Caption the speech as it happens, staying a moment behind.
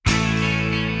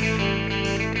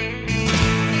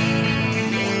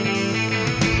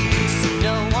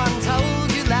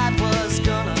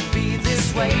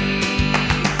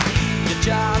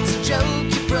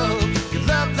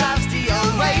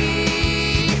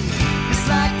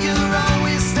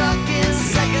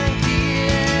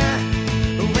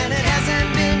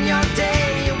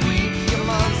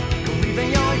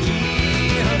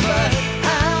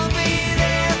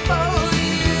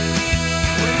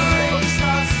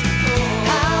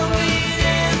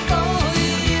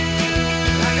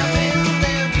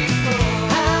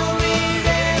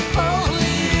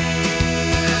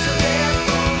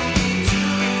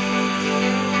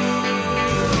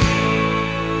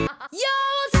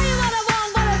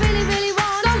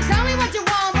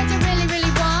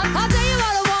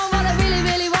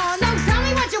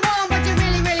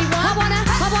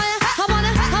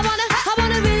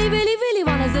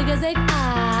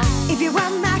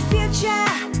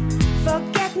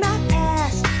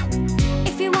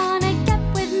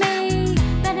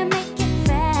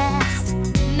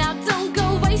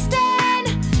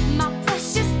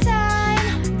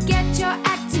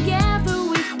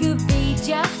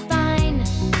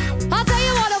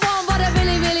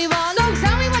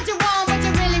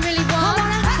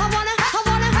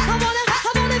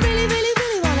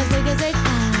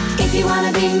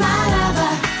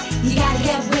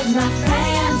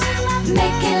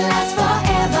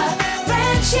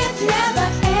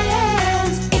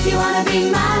be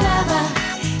my lover.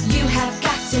 You have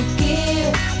got to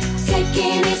give.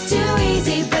 Taking is too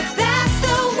easy, but that's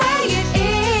the way it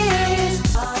is.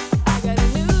 I got a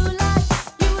new life,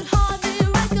 you would hardly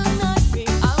recognize me.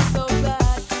 I'm so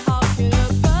glad. How can a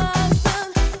person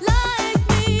like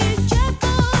me care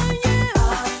for you?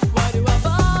 Why do I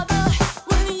bother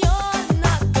when you're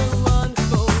not the one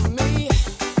for me?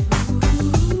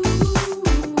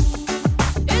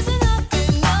 Is enough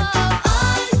enough?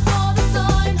 I saw the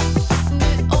sign, and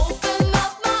it opened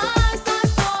up my eyes. I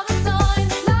saw the sign.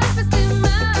 Life is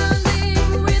demanding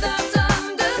without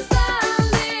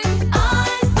understanding. I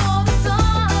saw the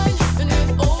sign, and it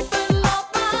opened up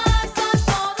my eyes. I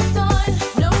saw the sign.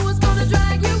 No one's gonna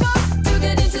drag you up to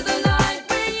get into the light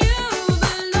where you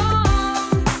belong.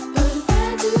 But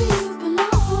where do you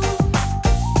belong?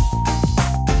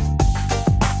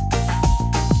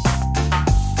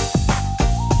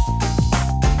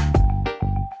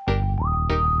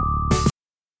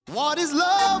 What is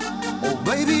love? Oh,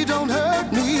 baby, don't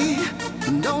hurt me.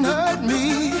 Don't hurt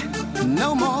me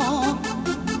no more.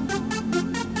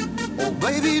 Oh,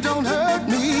 baby, don't hurt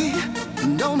me.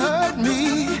 Don't hurt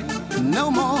me no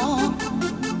more.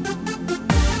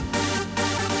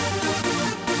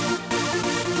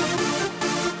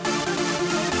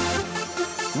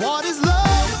 What is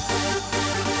love?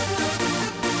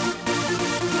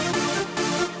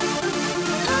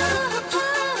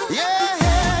 Yeah,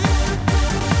 yeah.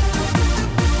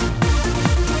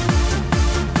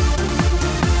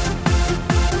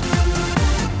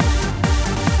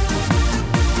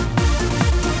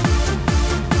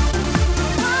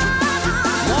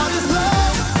 What is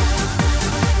love?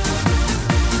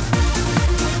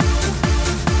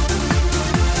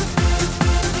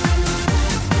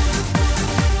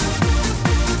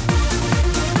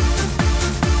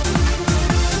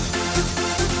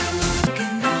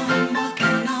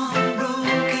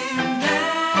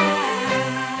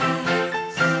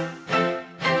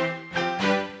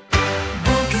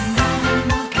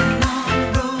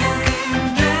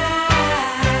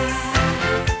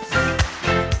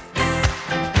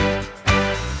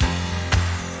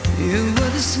 You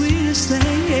were the sweetest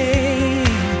thing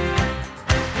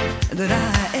that I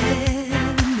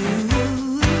ever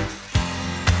knew.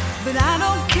 But I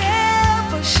don't care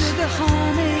for sugar,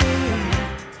 honey,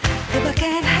 if I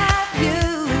can't have you.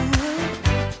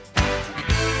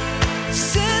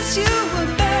 Since you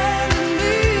abandoned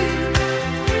me,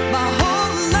 my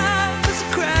whole life is a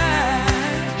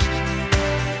crash.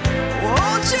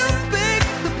 Won't you pick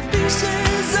the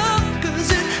pieces up? 'Cause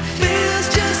it feels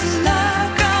just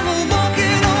like I'm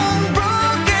walking on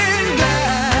broken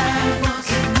glass.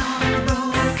 Walking on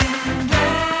broken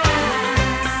glass.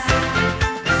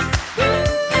 Ooh,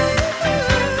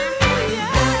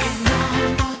 yeah.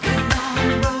 Walking on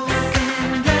broken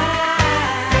glass.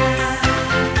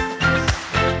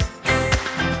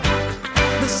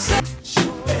 The sun.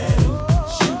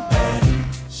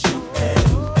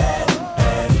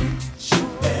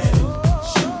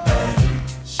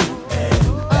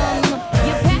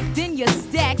 You packed in your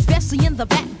stack, especially in the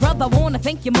back, brother. Wanna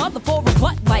thank your mother for a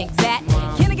butt like that.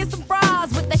 Can I get some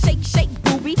fries with that shake, shake,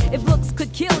 booby? If looks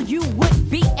could kill, you would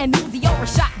be an Uzi or a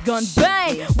shotgun.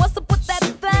 Bang! What's up with that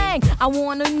thing? I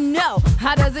wanna know,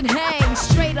 how does it hang?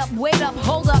 Straight up, wait up,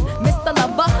 hold up, Mr.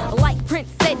 Lover. Like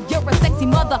Prince said, you're a sexy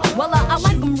mother. Well, I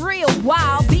like them real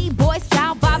wild. B-boy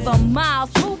style by the mile.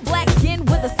 Smooth black skin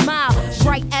with a smile.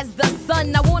 Bright as the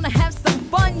sun, I wanna have some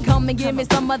fun. Come and give me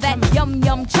some of that yum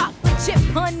yum chocolate chip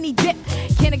honey dip.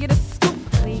 Can I get a scoop?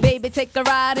 Baby, take a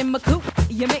ride in my coupe.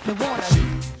 You make me wanna.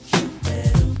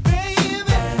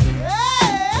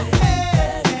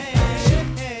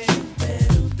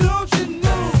 Don't you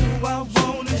know I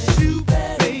wanna shoot,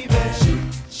 baby?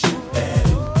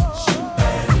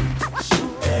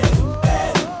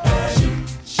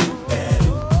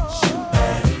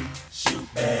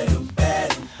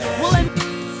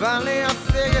 Finally I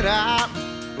figured out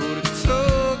what it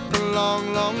took a long,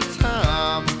 long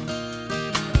time.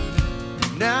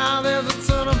 Now there's a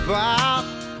ton about,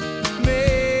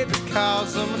 maybe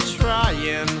cause I'm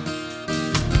trying.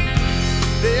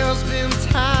 There's been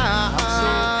times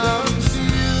I'm so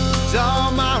confused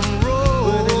on my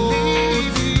road. I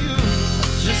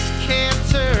just can't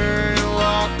turn and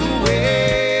walk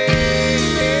away.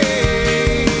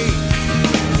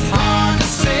 It's hard to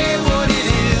say what it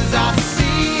is I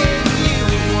see in you.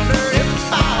 Wonder if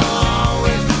I'll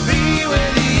always be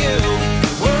with you.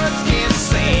 Words can't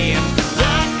say,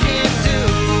 I can't do.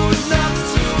 No.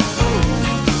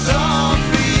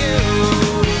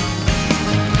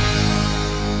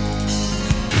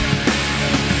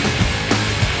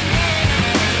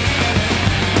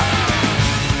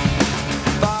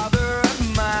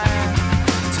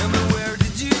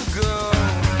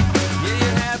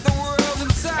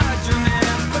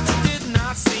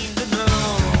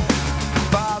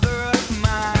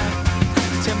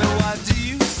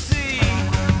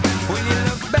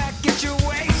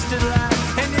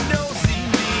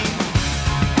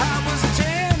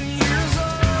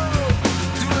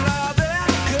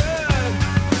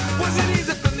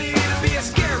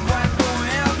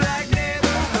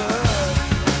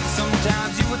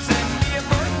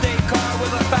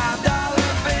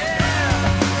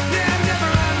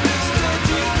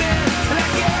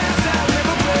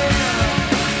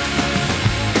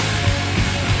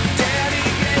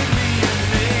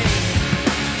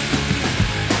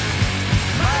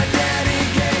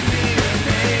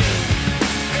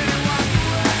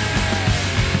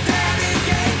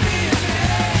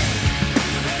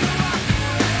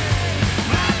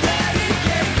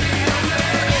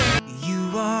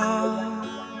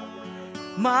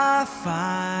 my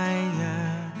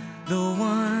fire, the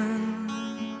one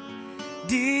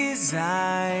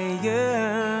desire.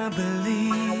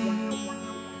 Believe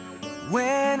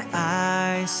when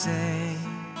I say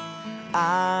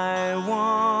I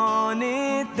want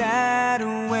it that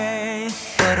way.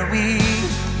 But we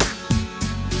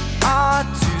are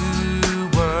two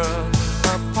worlds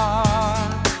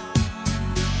apart.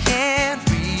 Can't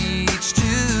reach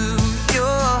to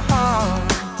your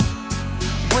heart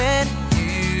when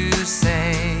you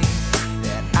say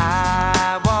that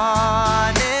I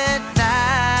want it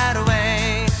that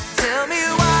way. Tell me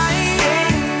why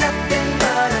ain't nothing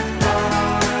but a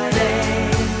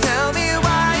heartache. Tell me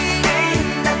why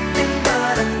ain't nothing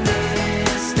but a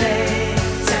mistake.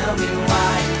 Tell me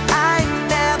why I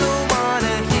never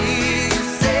wanna hear you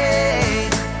say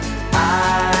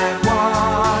I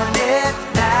want it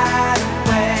that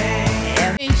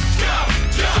way.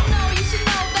 You should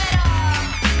know that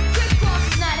Chris Cross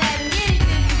is not having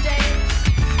anything today.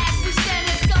 As we stand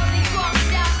up totally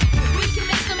crossed out, we can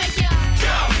make you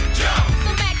jump, jump.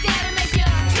 The Mac Daddy make you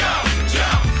jump,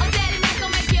 jump. Oh, Daddy Mac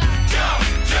will make you jump,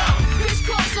 jump. Chris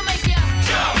Cross will make you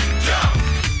jump, jump.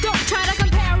 Don't try to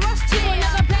compare us to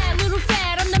another bad little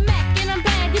fad. I'm the Mac and I'm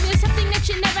bad. Give you something that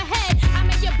you never had. I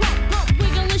make you bump, bump,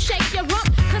 wiggle and shake your rump.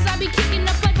 Cause I be kicking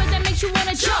the flavor that makes you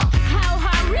wanna jump. How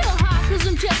high, real high, cause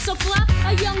I'm just so fly.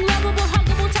 A young, lovable,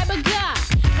 huggable type of guy.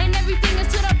 And everything is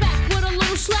to the back with a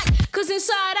little slack. Cause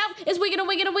inside out is wiggin' and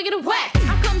wiggin' and wiggin' and whack.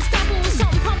 I come stomping with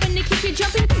something pumping to keep you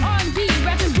jumping. R&B,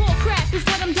 rapping, bull crap is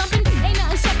what I'm dumping. Ain't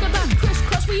nothing soft about Chris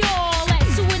Cross, we all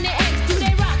act. So when the X do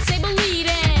they rock, say believe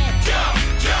it. Jump,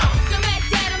 jump. The Mac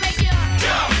Dad'll make you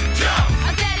jump, jump.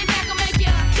 A Daddy Mac will make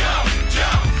you jump,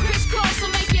 jump. Chris Cross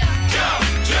will make you jump,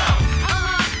 jump.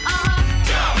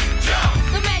 Jump, jump.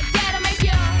 The Mac Dad'll make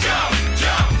you jump,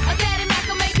 jump. A Daddy Mac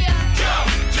will make you jump,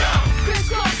 jump. Chris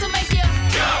Cross will make you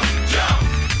jump, jump.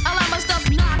 I like my stuff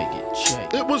not.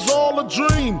 It was all a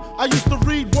dream. I used to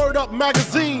read Word Up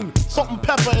magazine. Salt and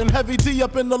Pepper and Heavy D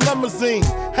up in the limousine.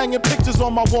 Hanging pictures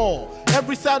on my wall.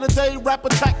 Every Saturday, rap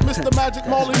attack, Mr. Magic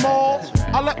Marley Marl.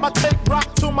 I let my tape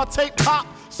rock till my tape pop.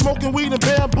 Smoking weed and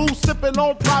bamboo, sipping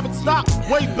on private stock.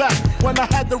 Way back when I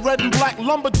had the red and black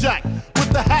lumberjack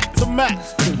with the hat to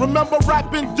match. Remember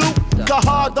rapping Duke? The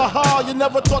hard. You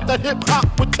never thought that hip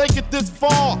hop would take it this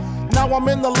far. Now I'm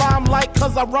in the limelight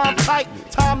cause I rhyme tight.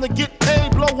 Time to get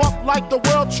paid, blow up like the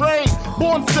world trade.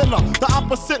 Born sinner, the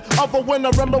opposite of a winner.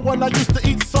 Remember when I used to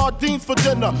eat sardines for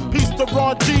dinner? Peace to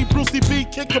Ron G, Brucey B,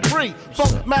 Kid Capri,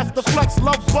 Funk Master Flex,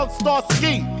 Love Bug, Star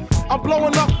Ski. I'm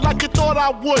blowing up like you thought I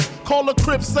would. Call a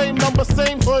crib, same number,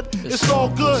 same hood. It's all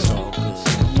good.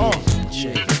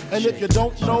 And if you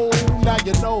don't know, now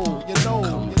you know, you know,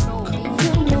 you know.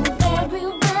 You know very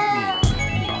well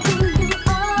who you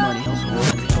are.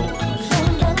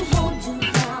 Don't let 'em hold you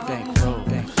down.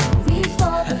 Reach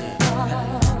for the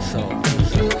stars.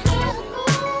 You have to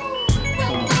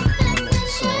go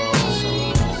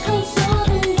cause you're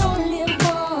the only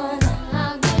one.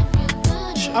 I'll give you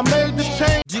good. I made the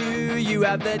change. Do you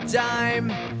have the time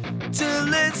to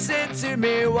listen to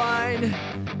me whine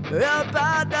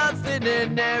about nothing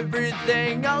and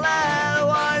everything all at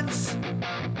once?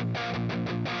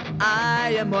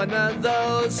 I am one of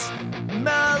those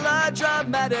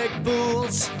melodramatic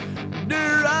fools,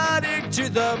 neurotic to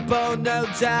the bone, no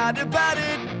doubt about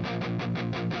it.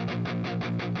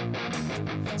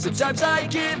 Sometimes I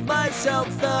give myself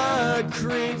the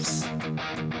creeps.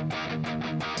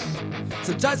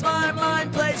 Sometimes my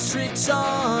mind plays tricks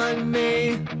on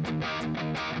me.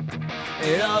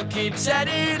 It all keeps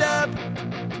adding up.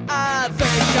 I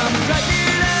think I'm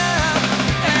cracking up.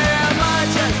 Am I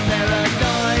just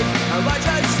paranoid? Am I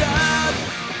just up?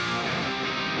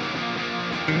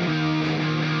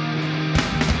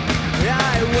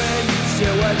 I went to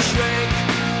a shrink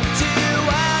to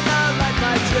analyze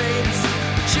my dreams.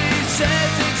 She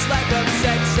says it's like a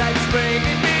sex that's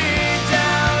bringing me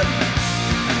down.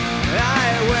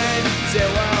 I went to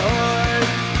a whore.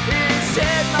 He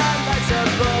said my life's a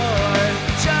bore.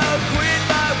 So quit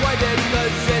my white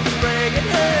cause it's bringing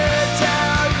her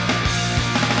down.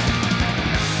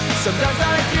 Sometimes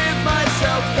I give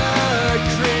myself the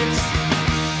creeps.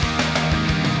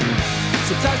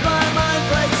 Sometimes my mind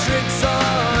plays tricks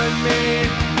on me.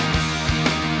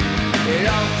 It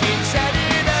all keeps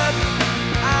adding up.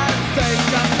 I think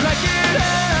I'm cracking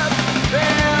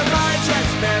up.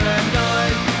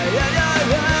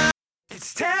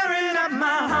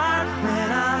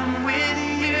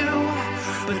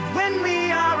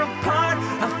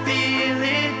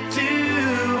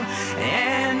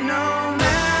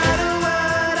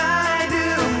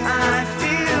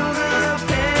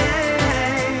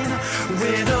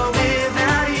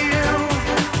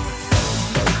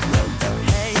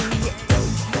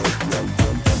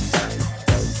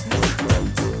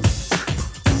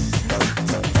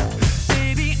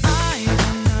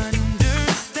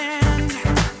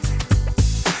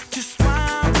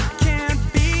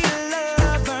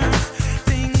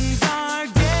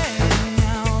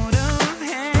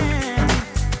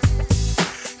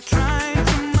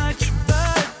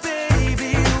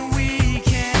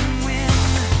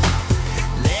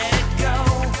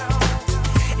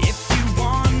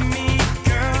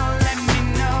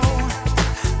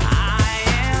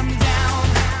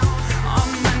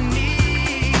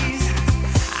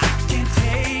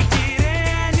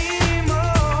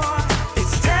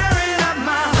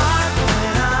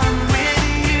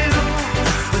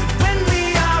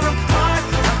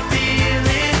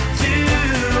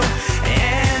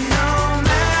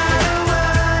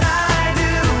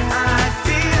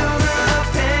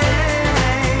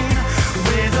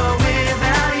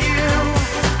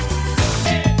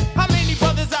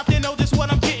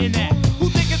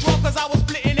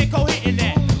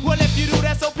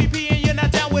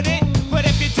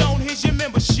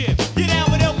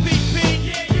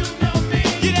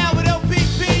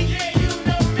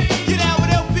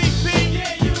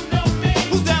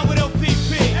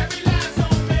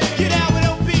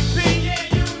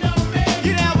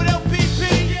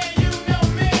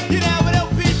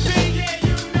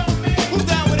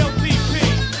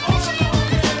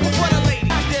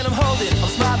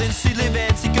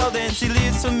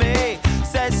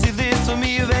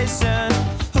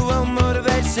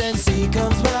 She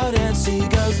comes round and she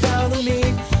goes down on me,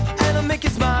 and I make you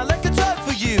smile like a drug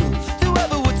for you. Do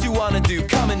ever what you wanna do,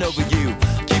 coming over you.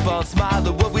 Keep on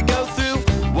smiling what we go through.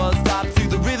 One stop to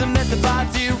the rhythm that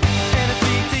divides you, and I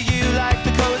speak to you like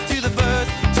the chorus to the verse.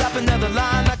 Drop another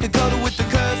line like a coda with the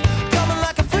curse. Coming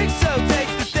like a freak show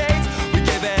takes the stage. We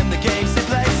gave them the game she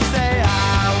plays. She say I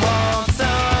want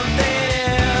something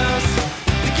else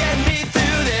to get me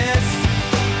through this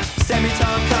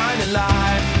semi-tongue kind of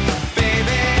life.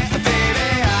 Baby, baby,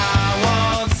 I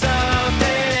want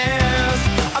something else.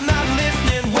 I'm not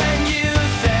listening when you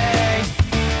say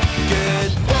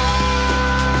goodbye.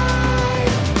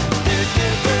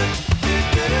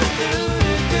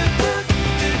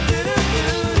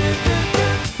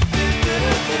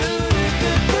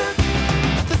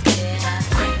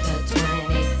 The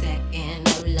 22nd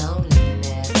of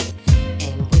loneliness,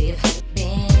 and we've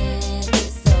been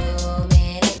through so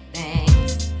many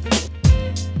things.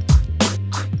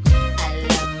 I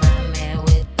love my man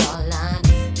with all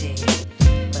honesty,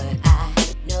 but I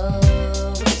know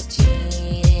he's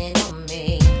cheating on me.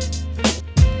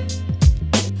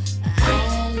 I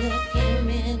look him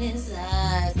in his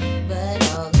eyes, but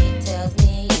all he tells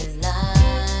me is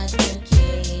lies to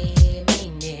keep me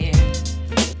near.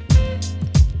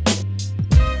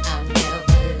 I'm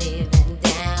never leaving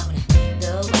down,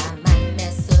 though I might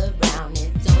mess around.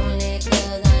 It's only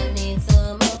 'cause I need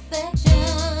some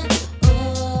affection.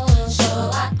 Oh, so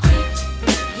I creep,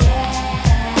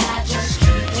 yeah, I just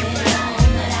keep it on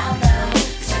without love.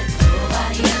 So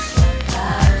nobody else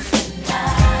supposed to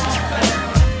know.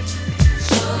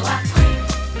 So I creep,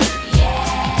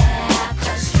 yeah,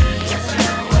 'cause he doesn't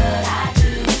know what I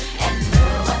do, and no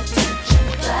attention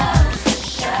goes to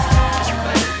show.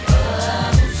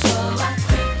 So I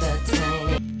creep between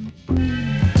it.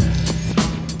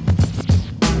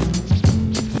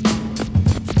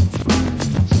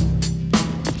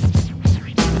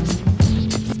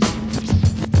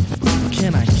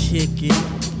 Can I kick it?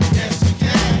 Yes, you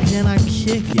can. Can I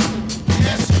kick it?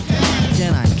 Yes, you can.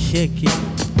 Can I kick it?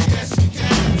 Yes, you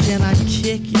can. Can I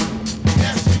kick it?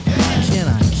 Yes, you can. Can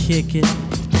I kick it?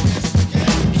 Yes, you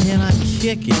can. Can I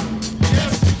kick it?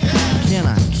 Yes, you can. Can I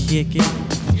kick it?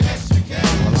 Yes, you can.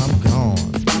 Well, I'm gone.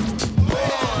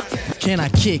 Can I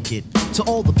kick it? To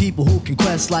all the people who can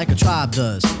quest like a tribe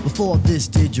does. Before this,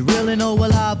 did you really know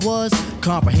what live was?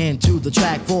 Comprehend to the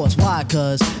track force, why?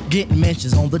 Cuz getting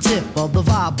mentions on the tip of the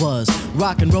vibe buzz.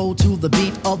 Rock and roll to the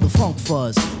beat of the funk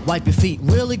fuzz. Wipe your feet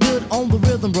really good on the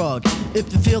rhythm rug.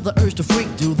 If you feel the urge to freak,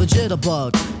 do the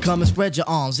jitterbug. Come and spread your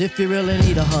arms if you really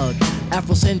need a hug.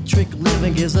 Afrocentric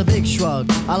living is a big shrug.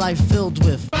 A life filled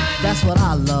with, that's what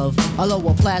I love. A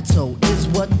lower plateau is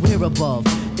what we're above.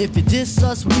 If you diss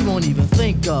us, we won't even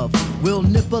think of. We'll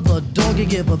nipper the dog and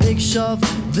give a big shove.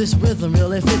 This rhythm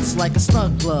really fits like a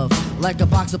snug glove. Like a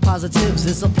box of positives,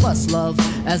 it's a plus love.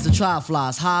 As the trial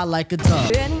flies high like a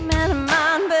dove. Any man of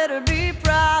mine better be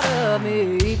proud of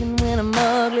me. Even when I'm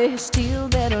ugly, he still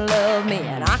better love me.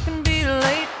 And I can be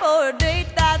late for a date,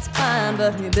 that's fine,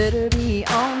 but you better be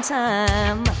on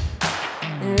time.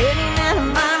 Any man of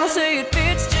mine will say it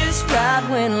fits just right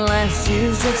when last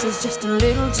year's dress is just a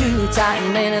little too tight.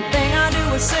 And anything I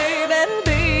do or say better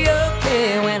be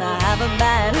okay when I have a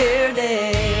bad hair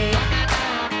day.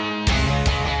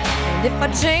 And if I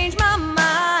change my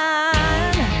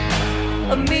mind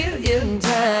a million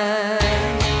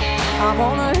times, I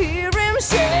wanna hear him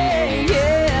say,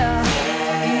 yeah,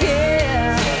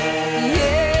 yeah,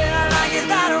 yeah, I like it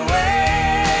that way.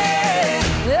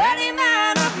 Any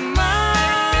man of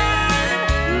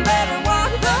mine better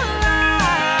walk the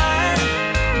line,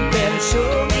 better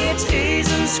show me a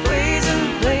teasing, squeezing,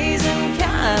 blazing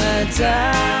kind of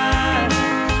time.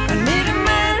 I need a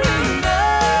man who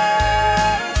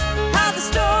knows how the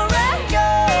story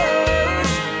goes.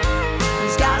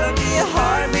 There's gotta be a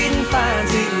heartbeating, fine,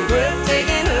 sweet,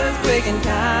 breathtaking, earthquaking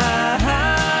kind.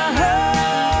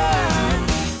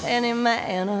 Any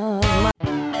man of mine.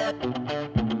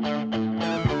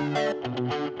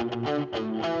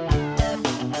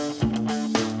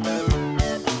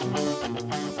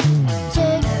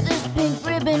 Take this pink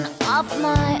ribbon off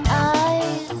my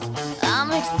eyes.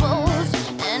 I'm exposed,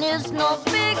 and it's no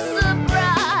big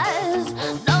surprise.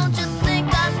 Don't you think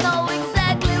I know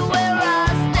exactly where I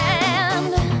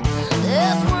stand?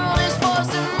 This world is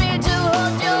forcing me to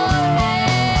hold your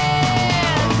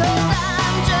hand. 'Cause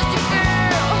I'm just a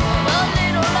girl, a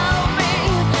little lonely.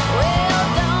 Well,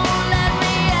 don't let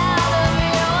me out of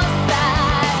your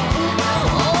sight.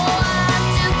 Oh, I'm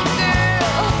just a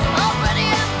girl, already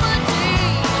empty.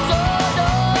 So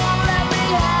don't let me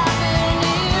have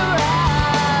any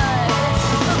rights.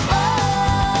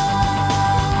 Oh,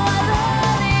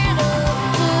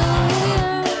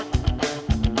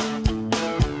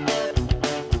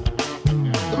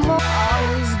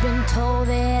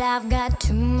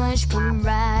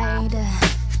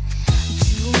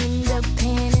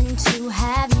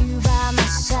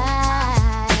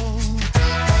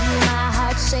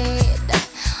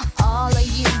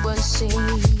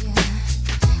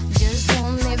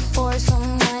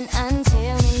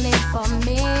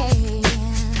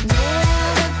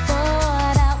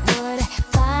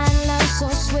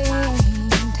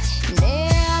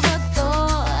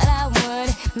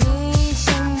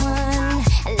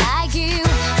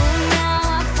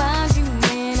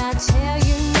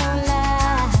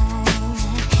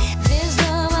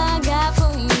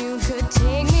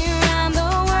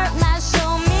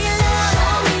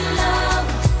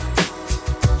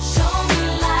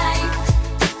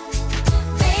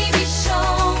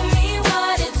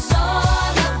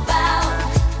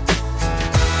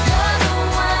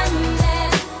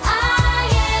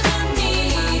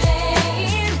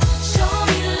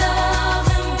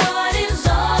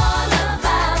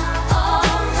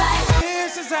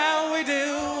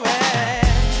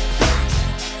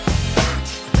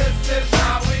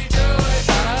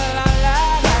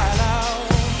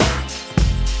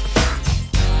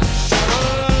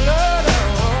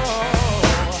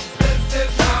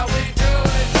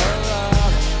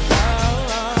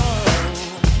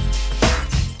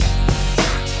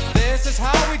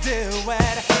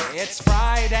 It's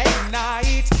Friday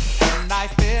night and I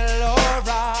feel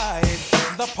alright.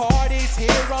 The party's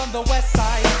here on the west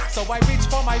side, so I reach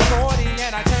for my 40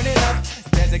 and I turn it up.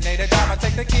 Designated driver,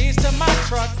 take the keys to my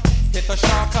truck. Hit the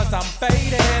shop cause I'm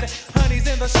faded. Honey's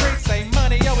in the streets, say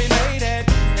money, yo, we made it.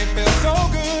 It feels so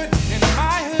good in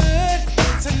my hood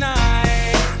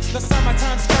tonight. The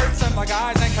summertime skirts and the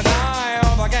guys ain't canine.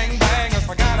 All the gangbangers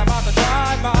forgot about the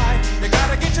drive-by. You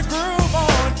gotta get your groove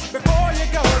on before you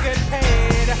go get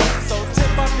paid. So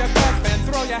tip up your cup and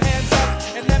throw your hands up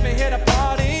and let me hit a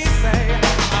party. Say,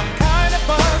 I'm kinda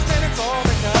buzzed and it's all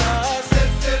because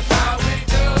this is how we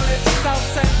do it. South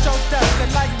Central does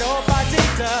it like nobody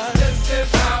does. This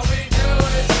is how we do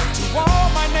it. To all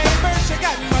my neighbors, you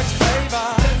got much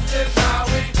flavor. This is how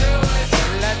we do it.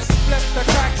 Let's flip the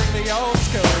track, bring the old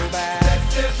school back.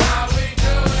 This is how we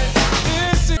do it.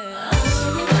 This is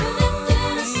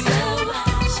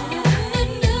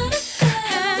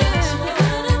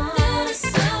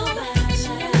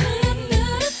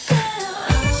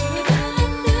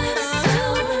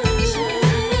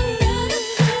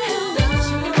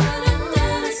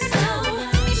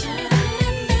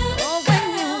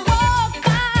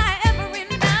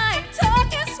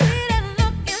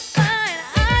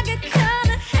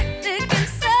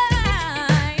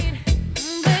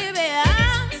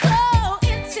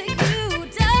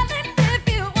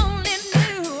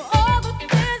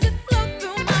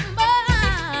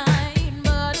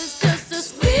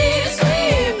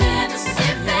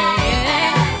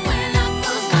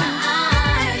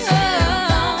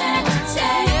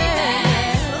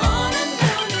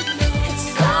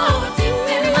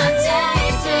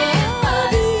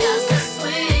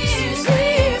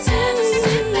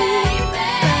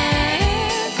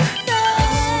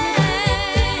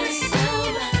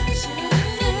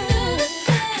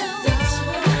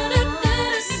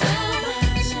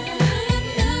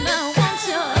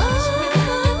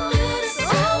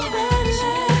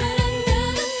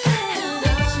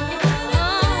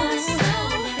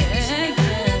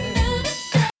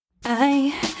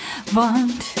I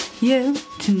want you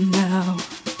to know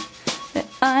that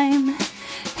I'm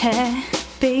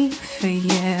happy for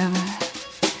you.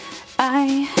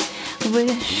 I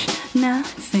wish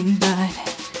nothing but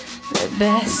the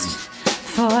best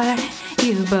for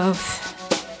you both.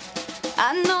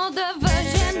 I know the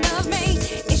version of me.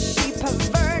 Is she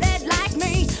perverted like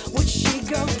me? Would she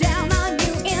go down on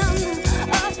you in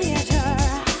a theater?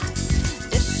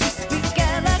 Does she speak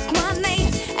eloquently?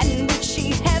 And would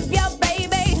she have your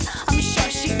baby? I'm sure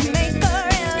she'd make a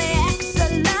really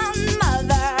excellent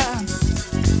mother.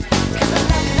 'Cause the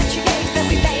love that you gave that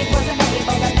we made wasn't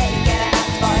able to make it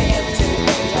enough for you to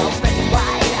be open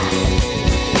wide.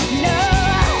 No.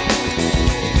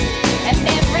 And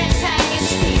every time you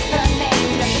speak her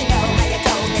name, does she know how you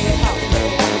told me to come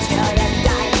through till you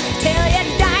died? Till you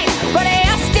died, but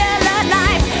you're still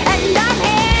alive. And I'm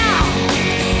here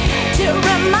to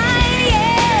remind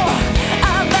you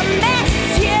of the mess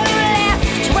you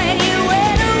left when you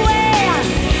went away.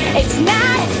 It's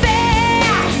not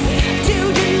fair to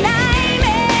deny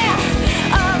me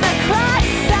of the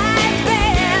cross I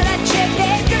bear that you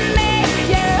gave to me.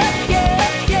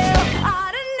 You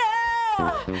ought to know.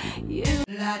 You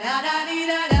la da da dee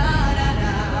da da da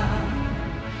da.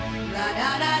 La da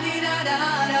da dee da da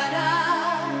da da.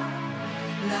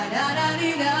 La da da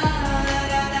dee da da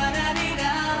da da dee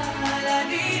da da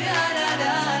dee da da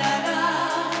da da da.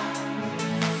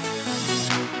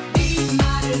 Be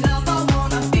my lover,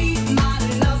 wanna be my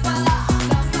lover.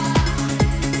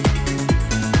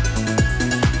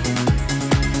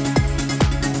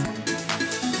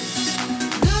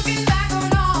 Looking back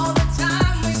on all the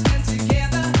time we spent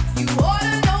together, you ought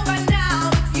to know by now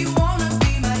if you wanna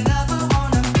be my lover,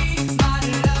 wanna be my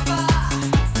lover.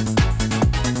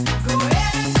 Go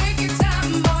ahead and take your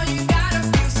time, boy, you gotta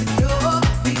feel secure.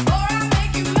 Before I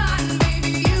make you mine,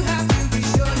 baby, you have to be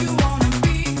sure you wanna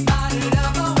be my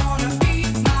lover, wanna be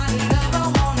my lover,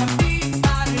 wanna be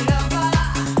my lover.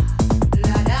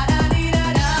 La da da dee da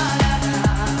da da da.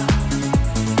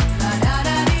 La da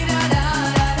da dee da da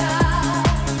da da.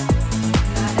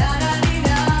 La da da dee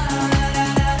da da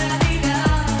da dee da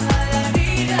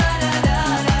dee da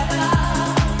da da.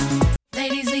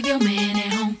 Ladies, leave your man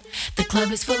at home. The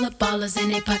club is full of ballers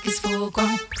and their pockets full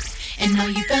grown. And all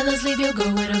you fellas, leave your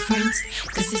girl with her friends.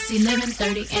 'Cause it's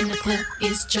 11:30 and the club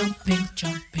is jumping,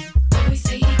 jumping. Always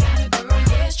say you got a girl,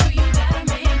 yeah, it's true, you got a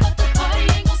man. But the party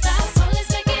ain't gon' stop, so let's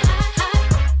make it hot, hot.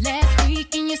 Last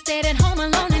weekend you stayed at home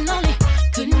alone and lonely.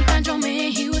 Couldn't find your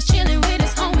man, he was chilling with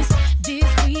his homies. This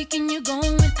weekend you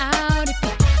going out. If he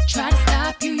try to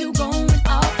stop you, you going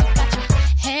off. You got your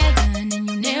hair done and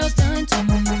your nails done too.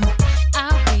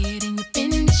 I'll bet and you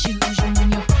finish you.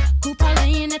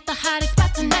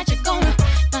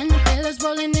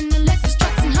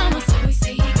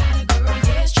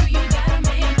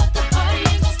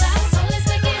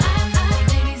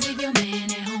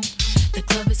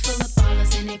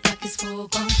 your pockets full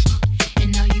gone.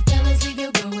 And now you fellas leave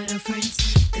your girl with her friends.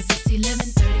 Cause it's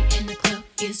 11:30 and the club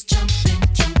is jumping,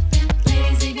 jumping.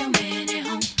 Ladies, leave your man at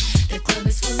home. The club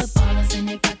is full of ballers and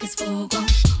their pockets full gone.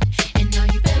 And now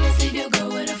you fellas leave your girl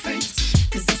with her friends.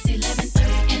 Cause it's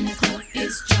 11:30 and the club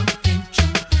is jumping,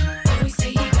 jumping. Always say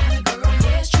you got a girl,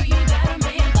 yeah, it's true, you got a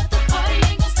man. But the party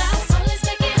ain't gon' stop, so let's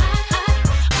make it hot, hot.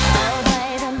 Oh,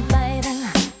 baby, baby,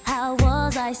 how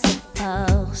was I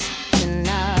supposed to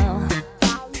know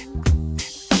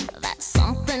that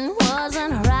something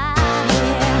wasn't right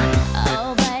here? Oh,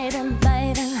 baby,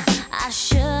 baby, I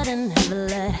shouldn't have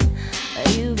let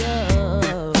you go.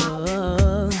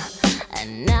 And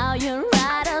now you're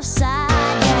right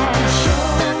upside down. Show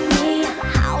me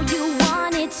how you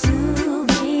want it to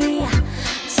be.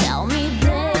 Tell me,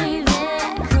 baby,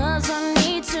 'cause I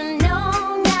need to know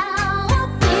now.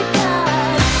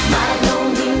 Because my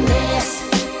loneliness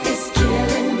is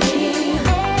killing me.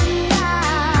 And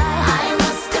I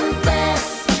must confess,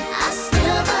 I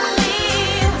still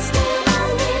believe.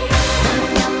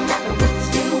 When I'm not with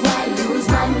you, I lose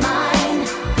my mind.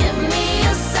 Give me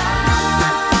a sign.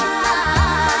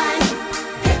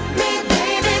 Hit me,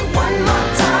 baby, one more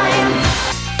time.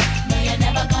 No, you're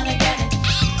never gonna get it.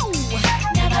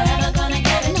 Never ever gonna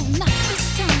get it. No, not this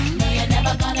time. No, you're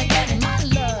never gonna get it. My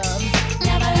love.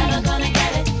 Never ever gonna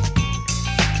get it.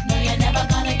 No, you're never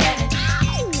gonna get it.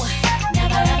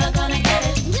 Never ever gonna get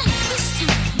it. Not this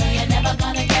time. No, you're never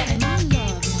gonna get it. My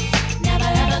love. Never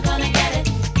ever gonna get it.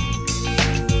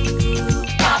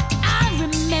 Pop. I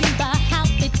remember how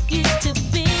it used to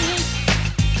be.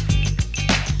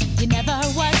 You never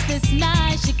was this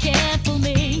nice, you cared for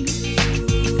me.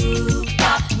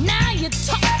 Pop. Now you're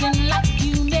talking like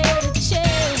you made a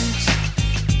change.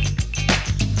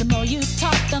 The more you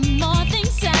talk, the more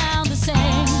things sound the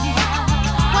same.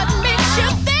 What makes you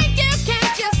think you can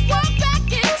just walk back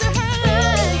into her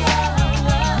life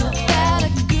without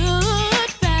a good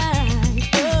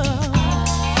fight?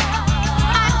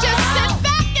 I just sit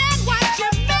back and watch you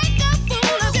make a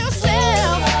fool of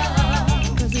yourself.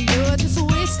 'Cause you're just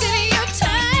wasting your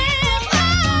time.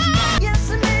 Yes,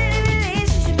 I made a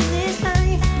relationship in this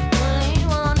life. Only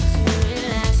want to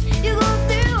relax. You go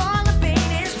through all the pain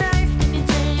and strife. You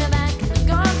turn your back,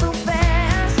 gone so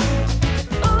fast.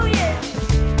 Oh yeah,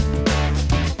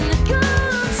 and the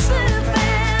good slip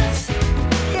fast.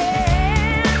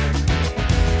 Yeah.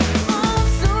 Oh,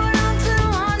 so long to the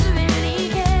ones who really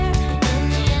care. In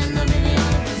the end, the million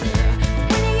was there.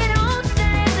 When you get home,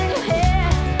 stains in your hair.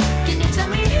 Can you tell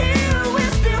me who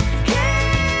will still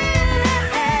care?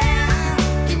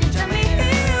 Can you tell me who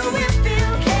will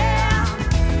still care?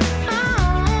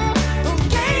 Oh,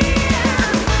 okay.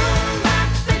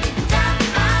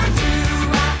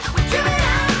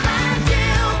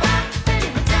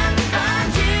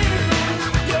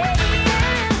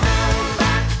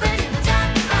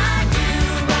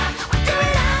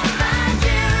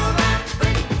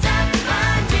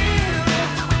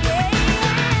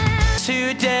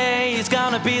 Today is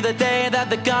gonna be the day that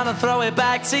they're gonna throw it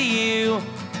back to you.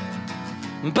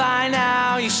 By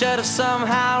now, you should have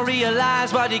somehow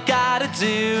realized what you gotta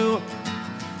do.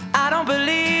 I don't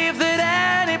believe that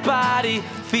anybody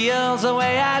feels the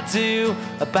way I do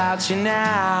about you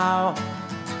now.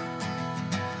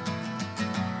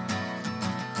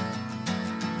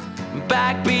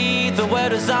 Backbeat, the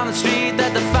word is on the street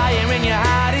that the fire in your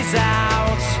heart is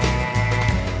out.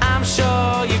 I'm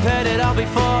sure you've heard it all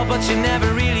before, but you never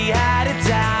really had a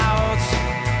doubt.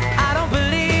 I don't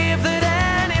believe that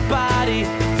anybody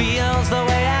feels the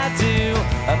way I do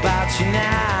about you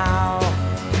now.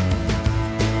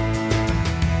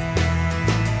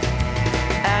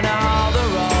 And all the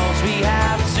roads we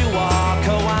have to walk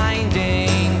are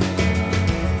winding,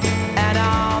 and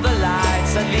all the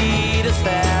lights that lead us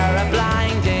there are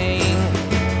blinding.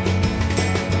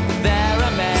 There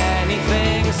are many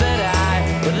things that I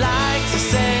would like to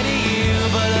say to you,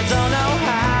 but I don't know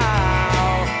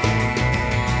how.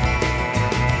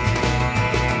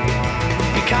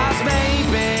 Because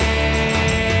maybe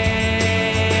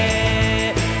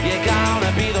you're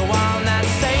gonna be the one that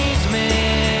saves me.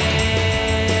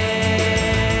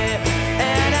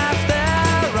 And after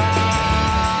all,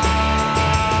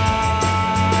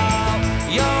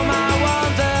 you're my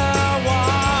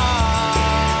Wonderwall.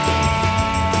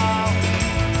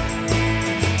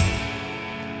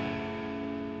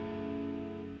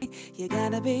 You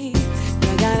gotta be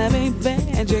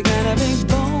bad, you gotta be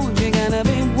bold, you gotta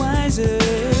be wiser.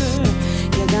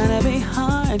 You gotta be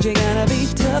hard, you gotta be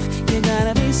tough, you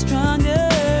gotta be stronger.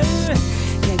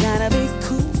 You gotta be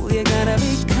cool, you gotta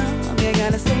be calm, you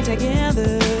gotta stay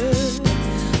together.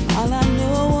 All I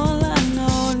know,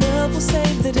 love will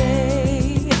save the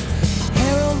day.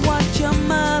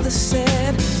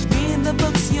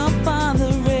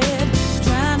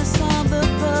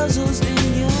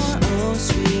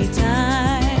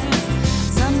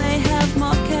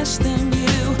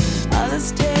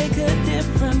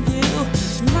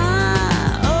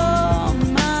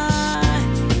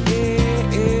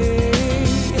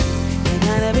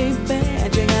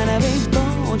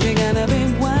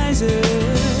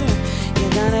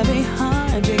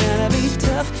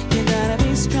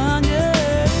 be stronger.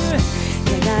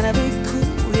 You gotta be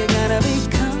cool, you gotta be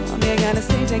calm, you gotta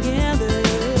stay together.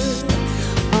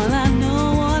 All I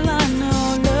know,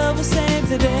 love will save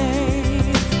the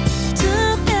day.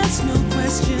 Time asks no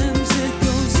questions, it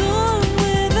goes on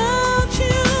without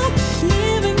you,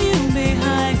 leaving you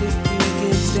behind if you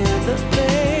can stand the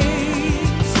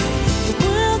pace. The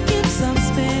world keeps on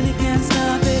spinning, can't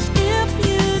stop it if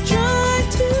you try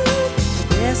to. The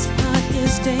best part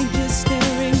is danger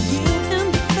staring you in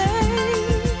the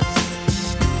face.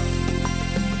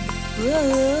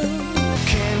 Whoa.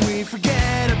 Can we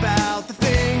forget about the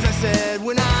things I said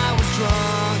when I was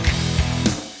drunk?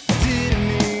 I didn't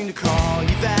mean to call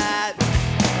you that.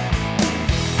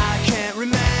 I can't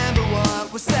remember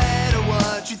what was said or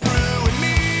what you threw at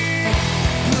me.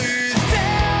 Please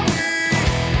tell me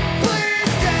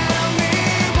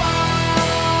why.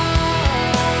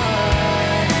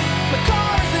 My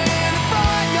car's in the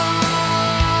front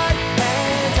yard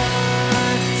and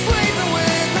I'm sleeping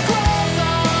with my clothes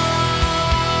on.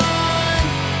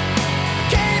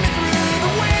 Came in through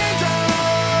the window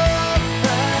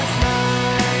last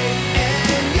night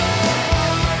and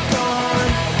you're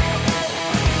gone.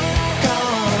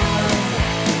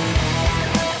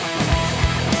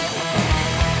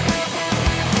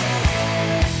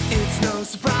 It's no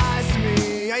surprise to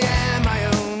me, I am my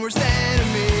own worst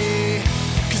enemy.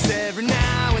 'Cause every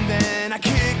now and then I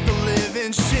kick the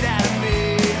living shit out of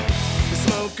me. The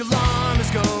smoke alarm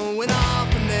is going off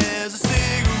and there's a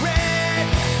cigarette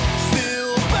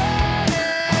still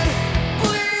burning.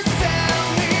 Please tell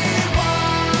me why.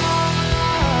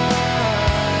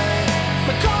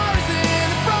 My car is in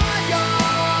the front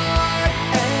yard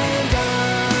and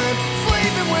I'm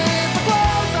sleeping with my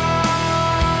clothes on.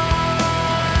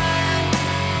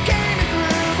 Came in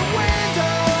through the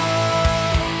window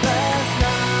last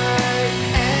night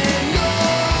and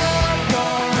you're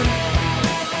gone.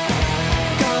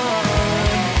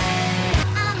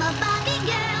 I'm a Barbie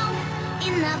girl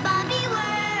in the Barbie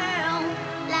world.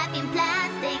 Life in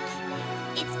plastic,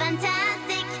 it's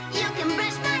fantastic. You can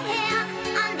brush my hair,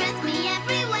 undress me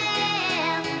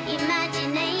everywhere.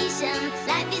 Imagination,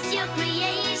 life is your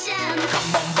creation. Come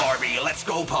on, Barbie, let's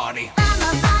go party. I'm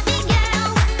a Barbie girl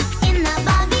in the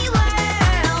Barbie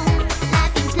world.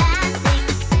 Life in plastic,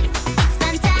 it's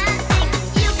fantastic.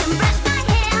 You can brush my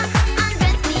hair,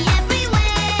 undress me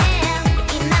everywhere.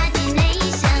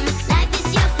 Imagination, life is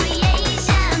your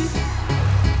creation.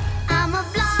 I'm a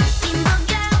blonde bimbo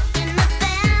girl in a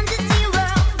fantasy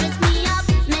world. Dress me up,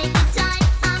 make it tight,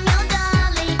 I'm your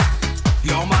darling.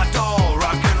 You're my doll,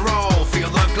 rock and roll,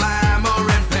 feel the glamour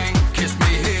and pink. Kiss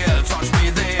me here, touch me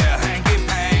there, hanky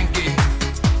panky.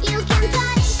 You can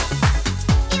touch,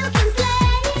 you can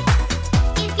play.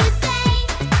 If you say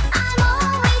I'm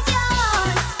always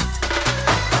yours.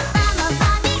 I'm a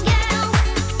Barbie girl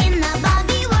in the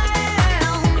Barbie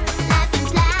world. Life in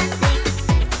plastic,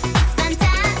 it's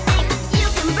fantastic. You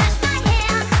can brush my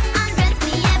hair, undress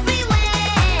me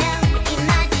everywhere.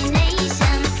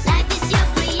 Imagination, life is your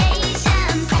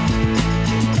creation.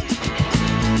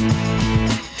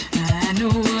 I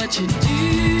know what you're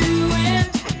doing,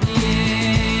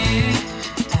 yeah.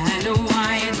 I know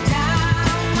why you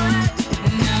dial my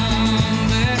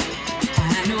number.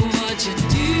 I know what you're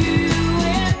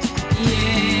doing,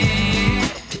 yeah.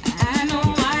 I know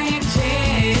why you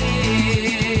care.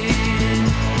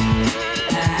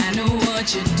 I know what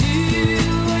you're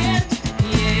doing,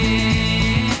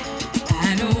 yeah. I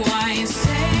know why you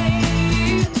say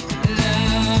you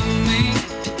love me.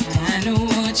 I know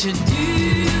what you're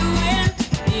doing,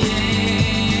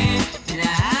 yeah, and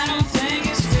I don't think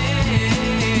it's fair.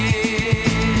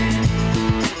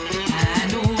 I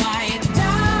know why you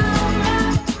dial my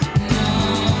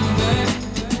number.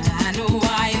 I know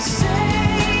why you say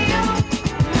you're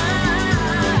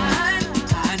mine.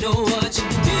 I know what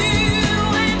you're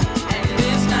doing, and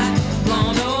it's not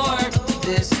gonna work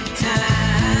this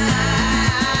time.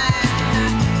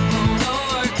 Gonna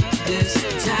work this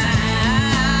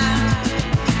time.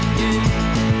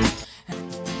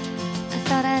 I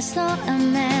thought I saw a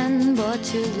man brought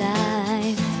to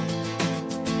life.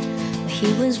 He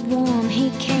was warm, he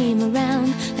came around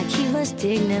like he was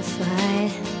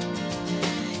dignified.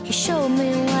 He showed me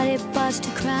what it was to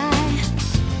cry.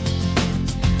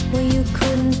 Well, you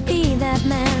couldn't be that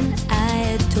man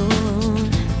I adore.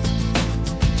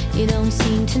 You don't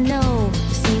seem to know,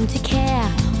 seem to care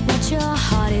what your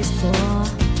heart is for.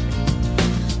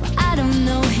 Well, I don't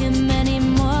know him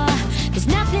anymore. There's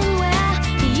nothing where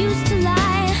he used to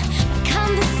lie. My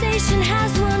conversation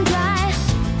has run dry.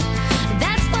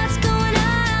 That's what's going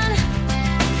on.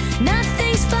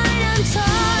 Nothing's fine, I'm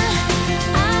torn.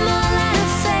 I'm all out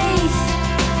of faith.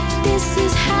 This This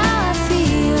is how I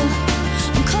feel.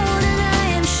 I'm cold and I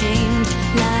am shamed,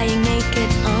 lying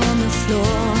naked on the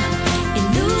floor.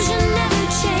 Illusion never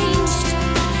changed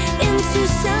into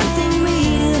something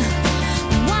real.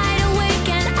 I'm wide awake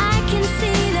and I can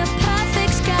see the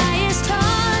perfect sky is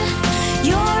torn.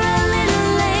 You're a little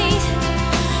late,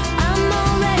 I'm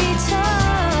already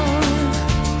torn.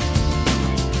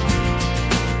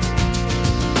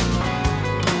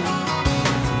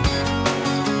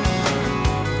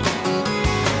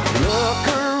 Look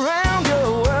around your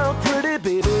world, pretty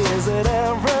baby. Is it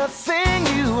everything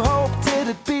you hoped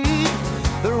it'd be?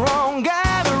 The wrong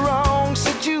guy, the wrong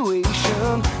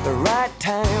situation, the right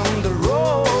time to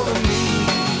roll to me.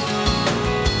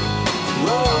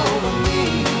 Roll to me.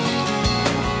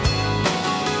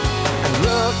 And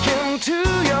look into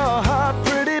your heart,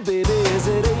 pretty baby. Is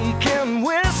it aching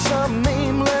with some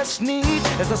nameless need?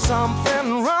 Is there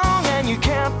something wrong and you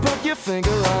can't put your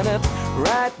finger on it?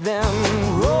 Right then,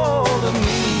 roll to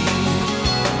me.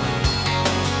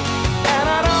 And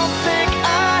I don't think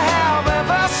I have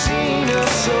ever seen a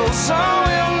soul so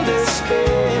in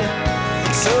despair.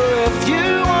 So if you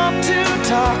want to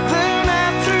talk the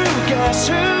night through, guess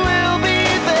who will be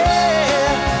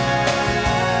there?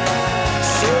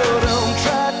 So don't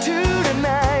try to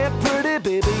deny it, pretty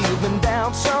baby. You've been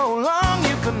down so long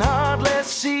you can hardly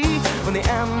see. When the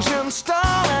engines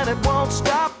stall and it won't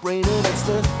stop raining, it's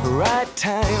the right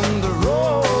time to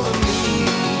roll to me.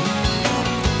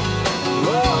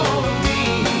 Roll to me.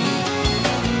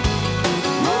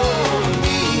 Roll to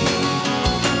me.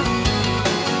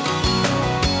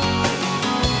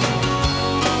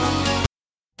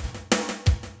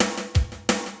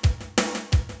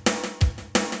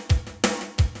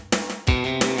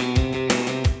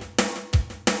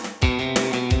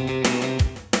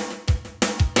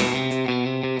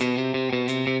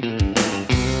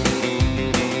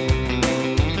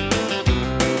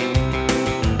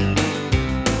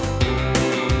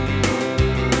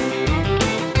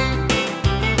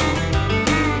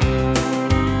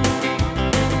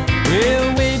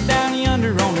 Well, way down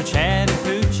yonder on the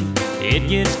Chattahoochee, it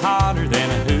gets hotter than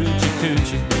a hoochie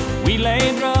coochie. We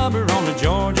laid rubber on the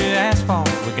Georgia asphalt.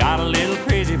 We got a little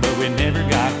crazy, but we never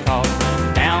got caught.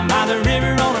 Down by the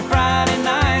river on a Friday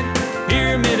night,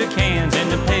 pyramid of cans in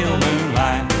the pale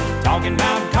moonlight. Talking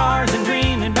about cars and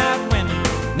dreaming about women.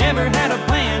 Never had a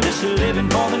plan, just living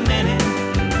for the minute.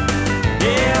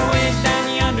 Yeah, way down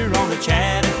yonder on the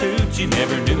Chattahoochee,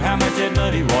 never knew how much that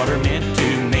muddy water meant to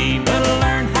me. But I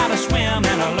learned how to swim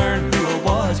and I learned who I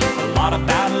was. A lot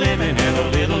about living and a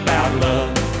little about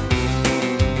love.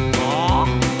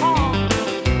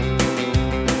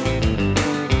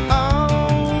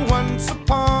 Oh, once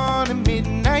upon a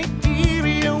midnight dear,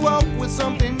 you woke with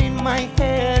something in my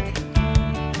head.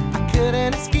 I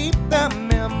couldn't escape the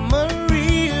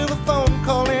memory of a phone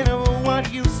call and of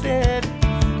what you said.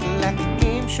 Like a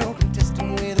game show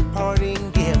contestant with a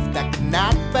parting gift, I could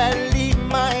not believe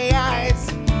my eyes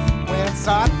when I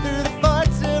saw through the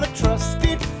voice of a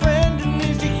trusted friend. And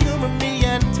used to humor me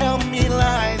and tell me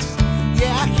lies.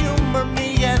 Yeah, humor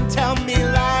me and tell me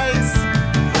lies.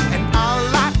 And I'll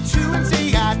lie to and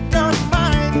say I don't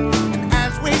mind. And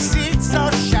as we seek, so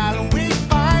shall we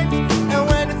find. And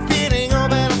when the feeling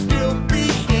of it'll still be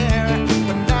here,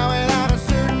 but now without a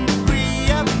certain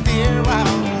degree of fear. Well,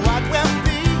 what will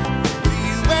be with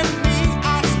you and me? I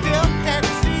still can't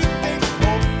see things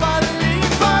hopefully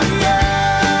for you.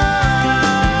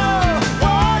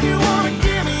 Why you wanna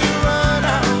give me a run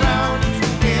around?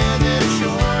 Is it a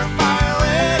surefire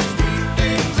way to speed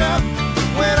things up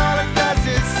when all it does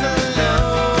is slow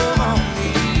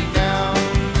me down?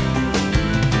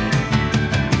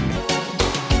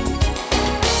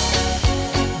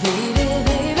 Baby,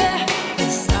 baby, the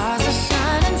stars are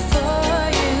shining for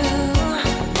you.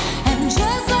 And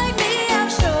just like me, I'm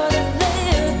sure that they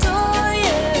adore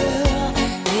you.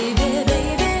 Baby,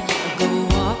 baby, go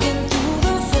walking through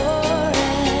the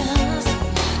forest.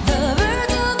 The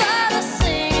birds above us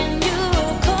singing you a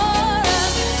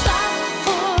chorus. Stop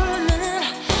for a minute,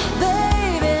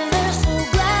 baby, they're so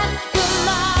glad you're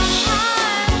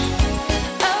mine.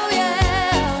 Oh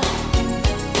yeah.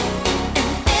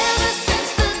 Ever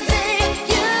since the day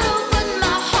you put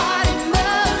my heart in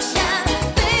motion,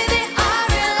 baby, I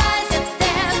realize that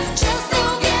there's just no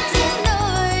getting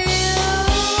over you.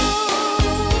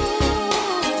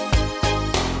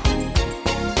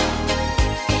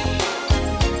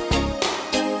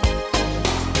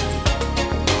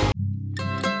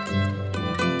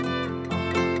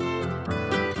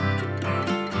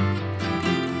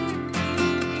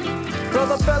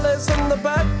 Brother fellas in the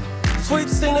back, sweet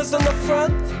singers in the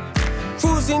front,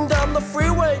 cruising down the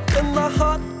freeway in the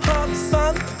hot, hot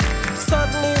sun.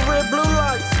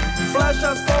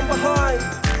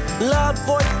 Loud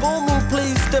voice booming,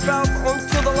 please step out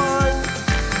onto the line.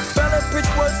 Ballet bridge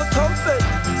words of comfort,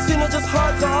 Cena just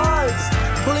hides her eyes.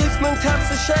 Policeman taps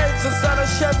the shades inside a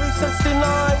Chevy 69.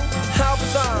 How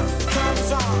bizarre, how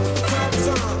bizarre, how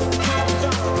bizarre, how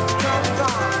bizarre, how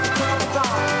bizarre,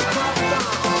 how bizarre,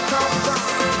 how bizarre,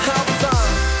 how bizarre.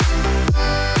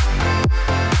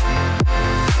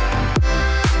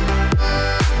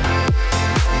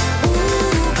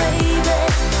 Ooh, baby,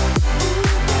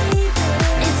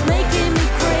 it's making me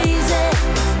crazy.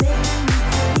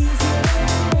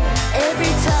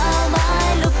 Every time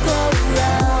I look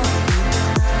around,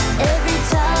 every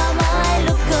time I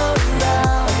look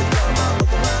around,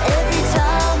 every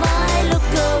time I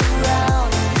look around,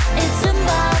 it's in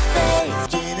my face.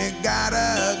 Jeannie got a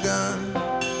gun.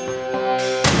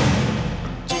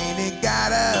 Jeannie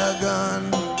got a gun.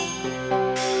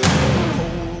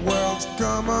 Whole world's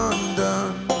come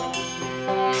undone.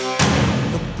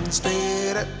 Looking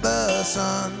straight at the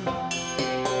sun.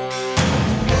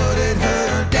 What did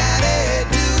her daddy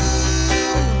do?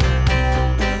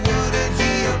 What did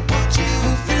he put you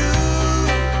through?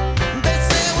 They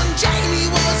say when Jamie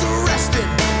was arrested,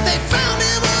 they found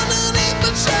him underneath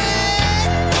the train.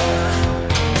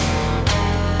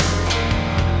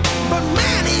 But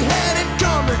man, he had it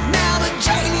coming. Now that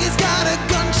Janie's got a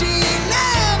gun, she ain't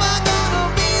never gonna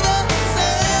be the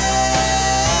same.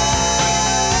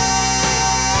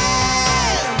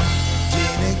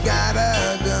 Janie got a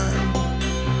gun.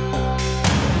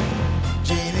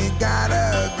 Janie got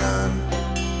a gun.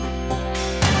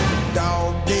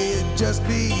 Dog days just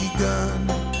begun.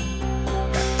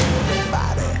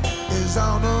 Everybody is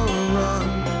on the run.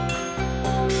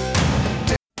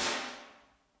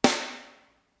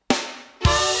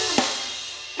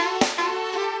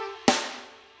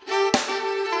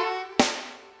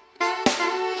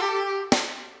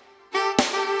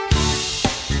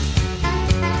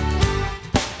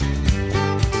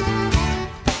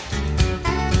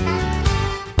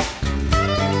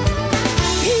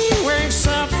 He wakes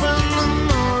up in the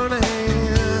morning,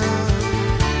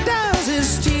 does his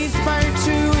teeth bite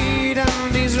to eat,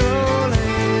 and he's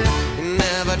rolling. He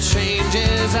never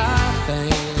changes a thing.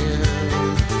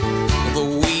 The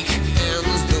week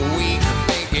ends, the week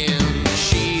begins.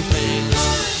 She thinks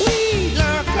we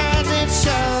look at each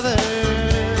other,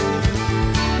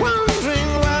 wondering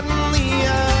what the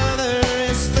other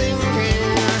is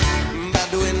thinking, but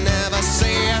we never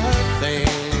say a thing.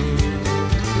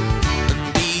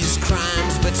 These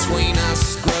crimes between us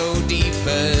grow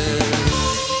deeper.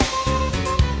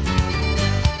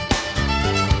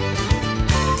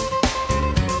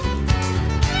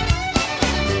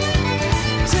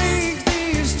 Take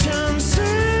these chances,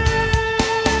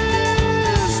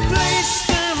 place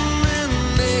them in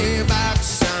a box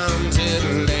until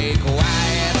they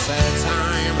quiet the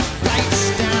time. Lights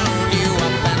down, you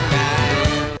up and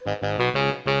down.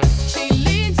 She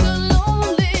leads a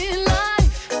lonely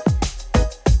life.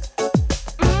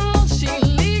 She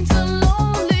leads a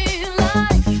lonely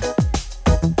life.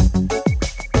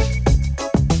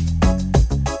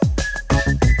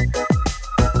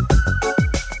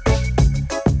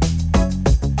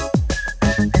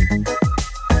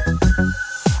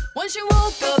 When she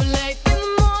woke up late in the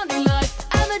morning light,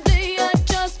 and the day had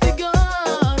just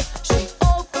begun, she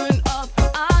opened up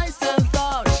her eyes and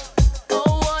thought,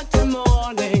 oh, what a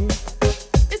morning.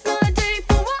 It's not a day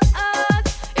for what?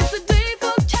 It's a day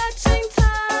for catching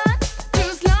time.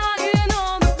 Just lying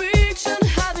on the beach and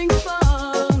having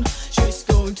fun. She's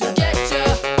going to get you.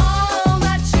 All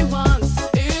that she wants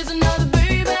is another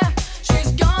baby.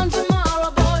 She's gone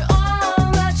tomorrow, boy.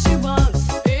 All that she wants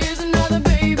is another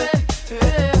baby.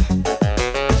 Yeah.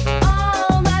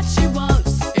 All that she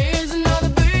wants is another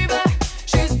baby.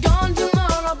 She's gone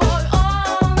tomorrow, boy.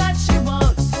 All that she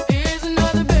wants is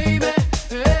another baby.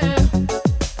 Yeah.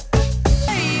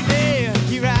 Baby,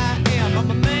 here I am,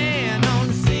 I'm a man on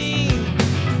the scene.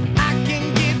 I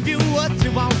can give you what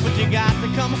you want, but you got to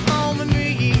come home with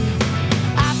me.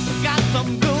 I've got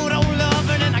some good old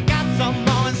loving and I got some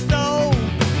more in store.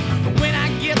 But when I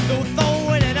get through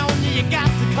throwing it on you, you got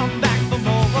to come back for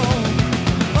more.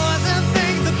 Other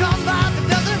things will come by the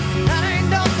dozen, that ain't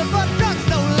nothing but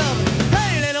drugstore love.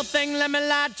 Hey, little thing, let me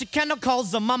light your candle,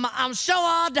 cause mama, I'm sure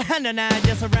all the hand and I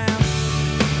just around.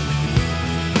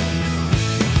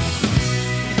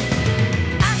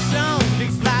 Action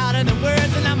speaks louder than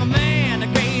words, and I'm a man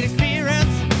of great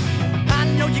experience. I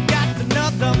know you got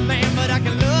another man, but I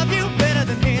can love you better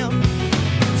than him.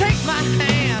 Take my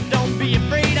hand, don't be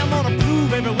afraid, I'm gonna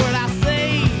prove every word I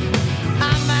say.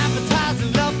 I'm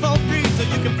advertising love for free, so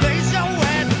you can place your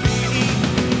ad with me.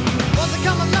 Was it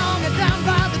come along and down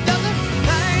by the dozen?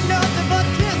 That ain't nothing but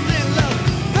kissing love.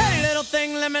 Hey,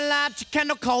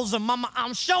 Candle calls and mama,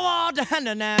 I'm sure all the hand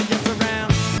and just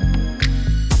around.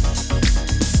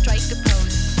 Strike a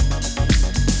pose.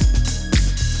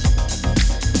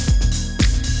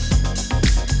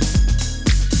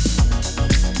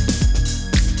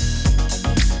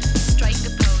 Strike a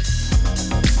pose.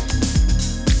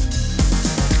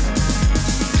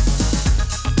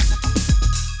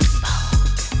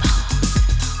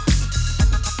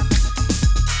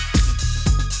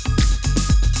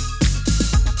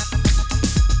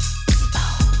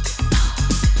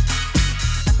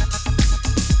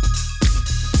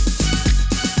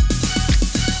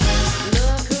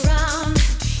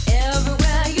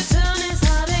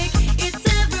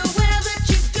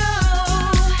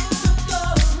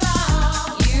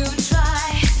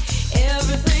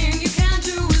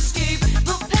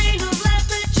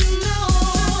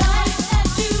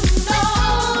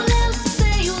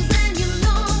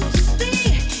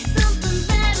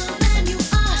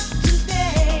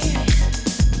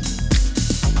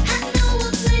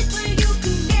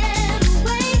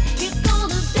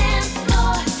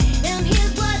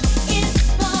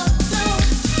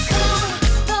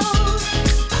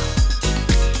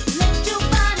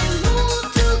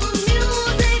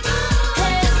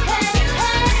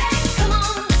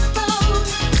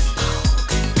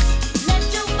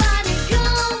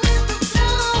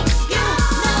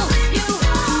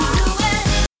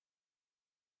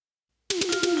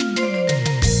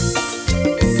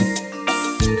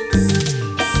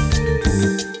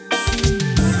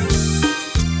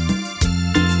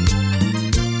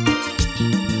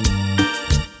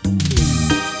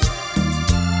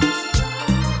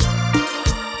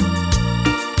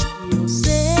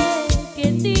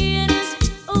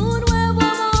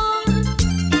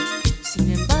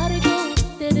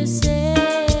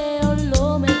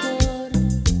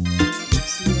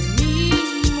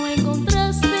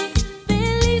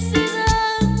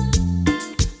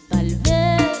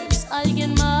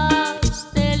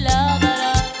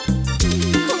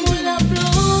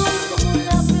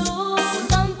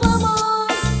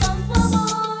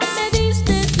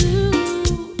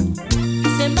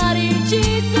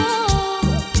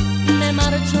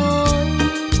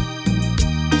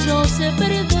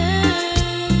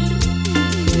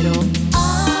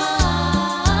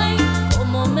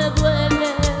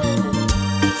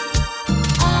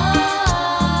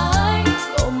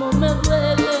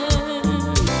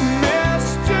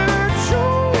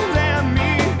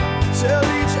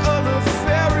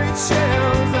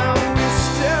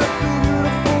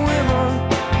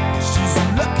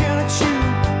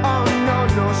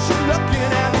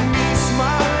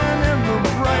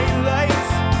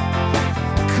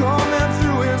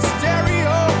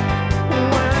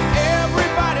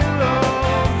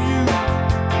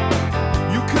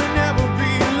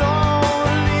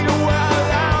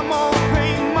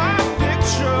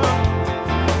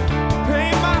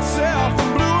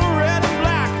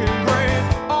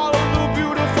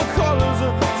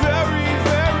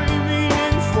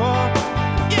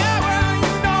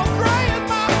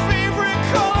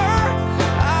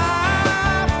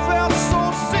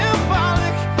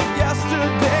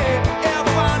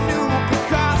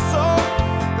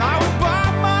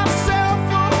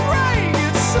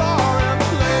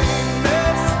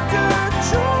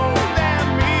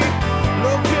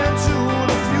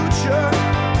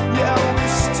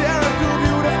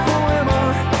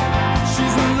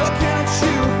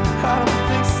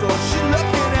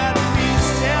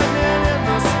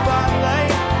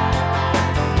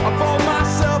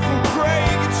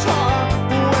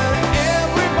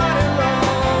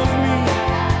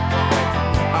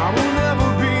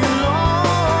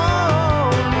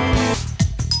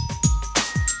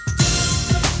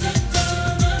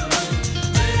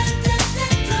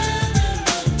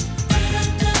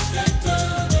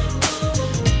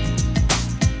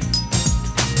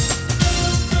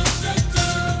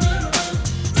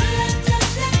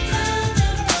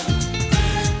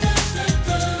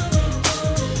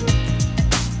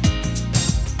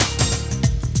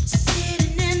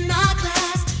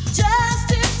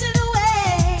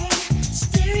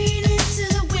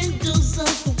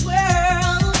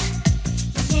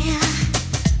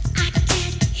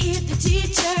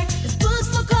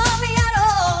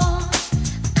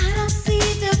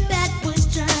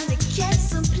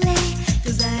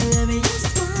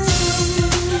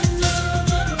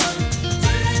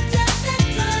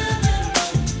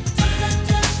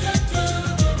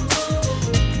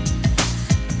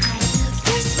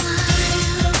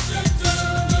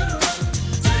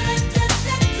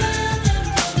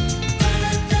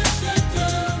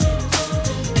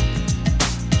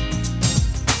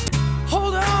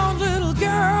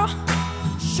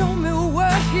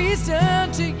 please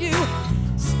turn to you.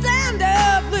 Stand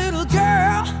up, little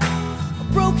girl. A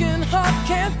broken heart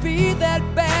can't be that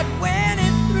bad when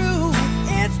it's through.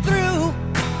 It's through.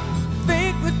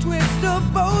 Fate would twist of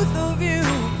both of you.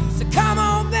 So come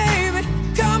on, baby,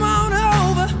 come on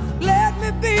over. Let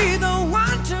me be the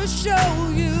one to show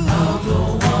you. I'm the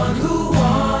one who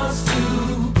wants to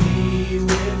be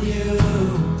with you.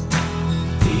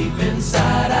 Deep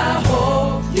inside, I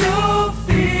hope you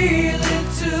feel it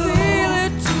too. Feel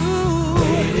it too.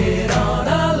 Waited on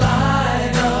a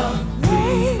line of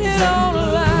waited on a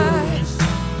line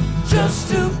just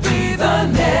to be the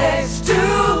next to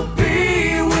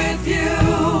be with you.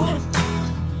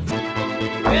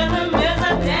 Rhythm is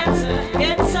a dancer,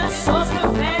 it's a source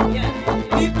companion.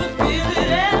 People feel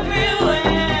it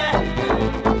everywhere.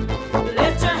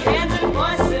 Lift your hands and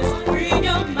voices, free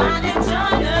your mind and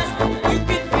join us. You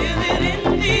can feel it in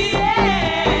the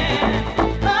air.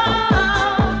 Oh,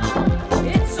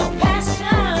 it's a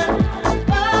passion.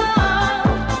 Oh,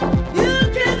 you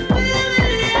can feel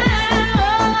it, yeah.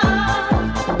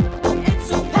 Oh, it's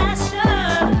a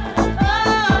passion.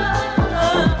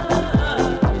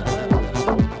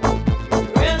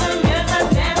 Rhythm is a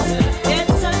dancer,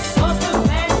 it's a source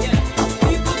companion.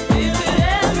 People feel it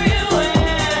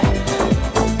everywhere.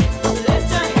 Lift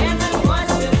your hands and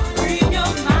voices, free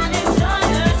your mind and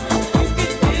join us. You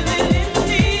can feel it in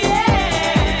the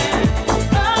air.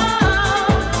 Oh,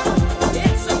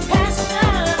 it's a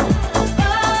passion.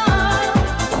 Oh,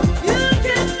 you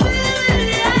can feel it,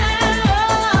 yeah.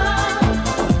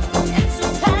 Oh, it's a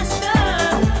passion.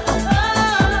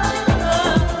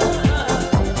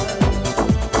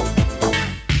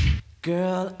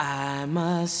 Girl, I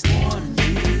must warn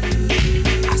you.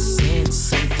 I sense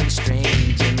something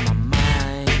strange in my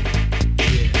mind.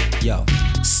 Yo,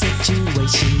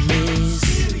 situation is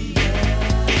serious.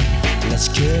 Let's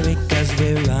cure it cause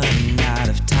we're running out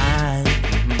of time.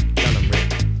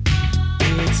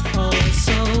 It's all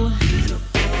so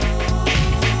beautiful.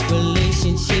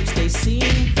 Relationships, they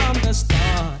seem from the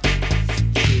start.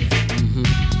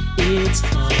 It's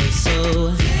all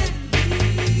so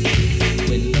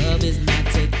when love is not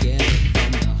together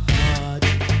from the heart.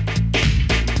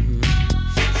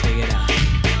 Check it out.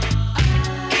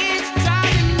 It's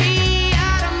driving me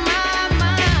out of my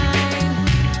mind.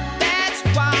 That's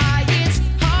why it's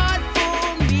hard for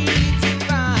me to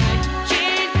find.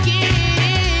 Can't get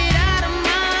it out of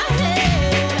my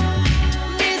head.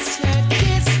 Miss her,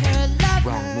 kiss her, love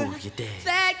Wrong her. move, you're dead.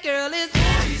 That girl is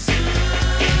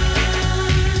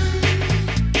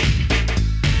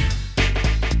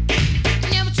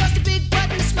never trust a big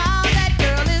button to smile. That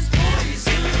girl is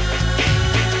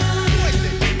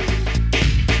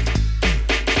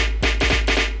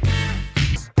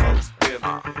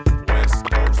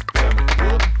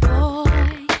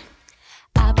Boy,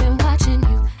 I've been watching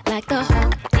you like the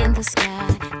hawk in the sky.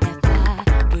 That fly,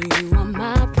 but you are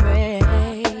my prey.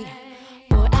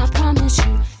 Boy, I promise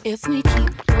you, if we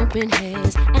keep bumping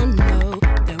heads, I know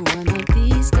that one of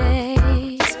these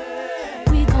days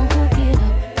we gon' hook it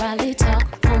up, probably talk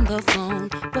on the phone.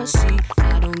 But see,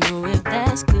 I don't know if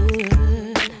that's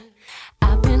good.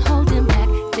 I've been holding back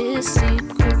this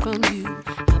secret from you.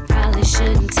 I probably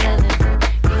shouldn't tell it,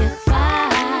 but if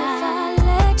I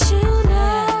let you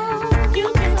know, you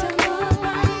can tell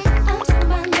nobody, I'm told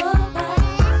by nobody.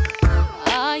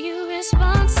 Are you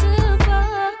responsible?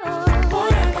 Boy,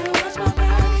 I gotta watch my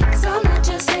back, 'cause I'm not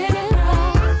just hanging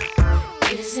back.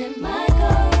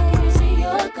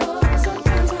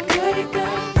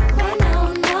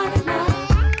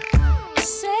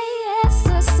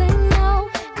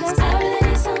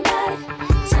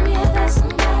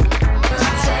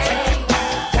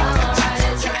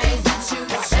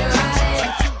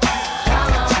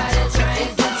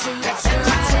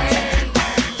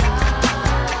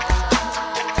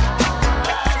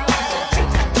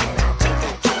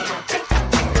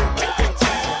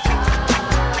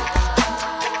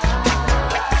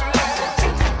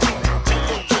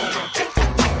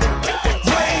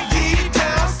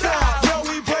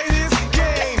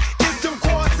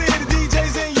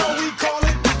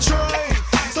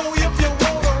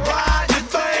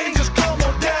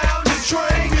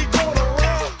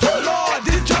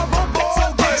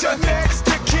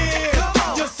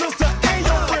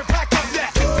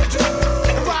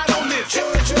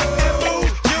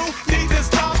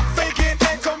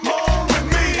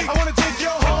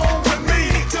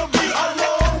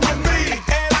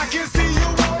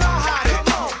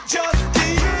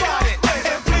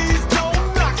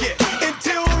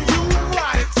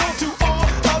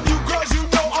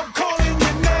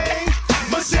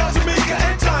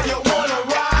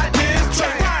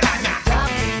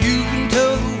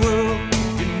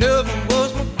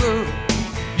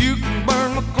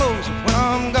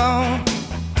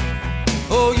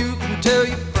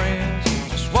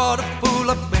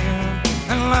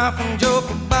 laugh and joke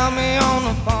about me on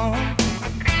the phone.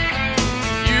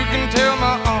 You can tell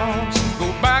my arms go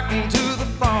back into the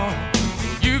phone.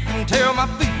 You can tell my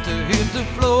feet to hit the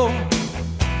floor.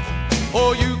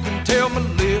 Or you can tell my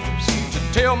lips to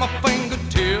tell my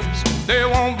fingertips they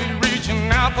won't be reaching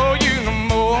out for you no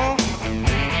more.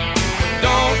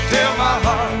 Don't tell my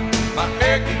heart, my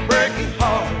achy, breaky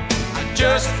heart, I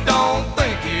just don't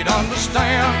think he'd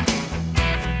understand.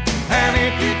 And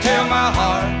if you tell my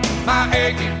heart, my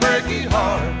achy, breaky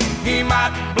heart, he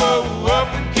might blow up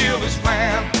and kill this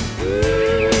man.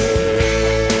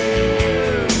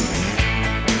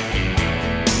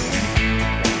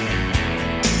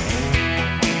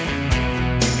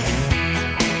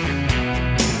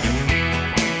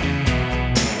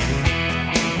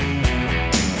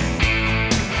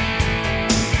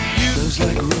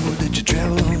 Like a road that you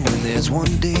travel on when there's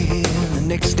one day here and the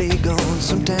next day gone.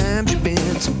 Sometimes you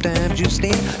bend, sometimes you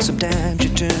stand, sometimes you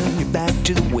turn your back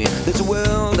to the wind. There's a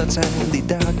world outside the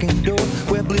darkened door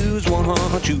where blues won't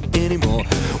haunt you anymore.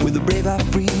 With a brave heart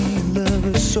free and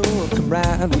lover's soul, come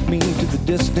ride with me to the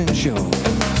distant shore.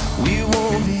 We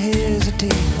won't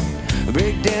hesitate,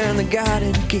 break down the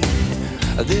garden gate.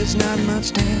 There's not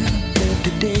much time left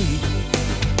today.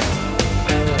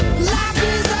 Life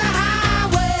is a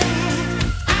highway,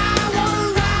 I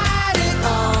wanna ride it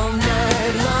all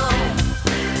night long.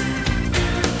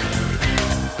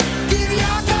 If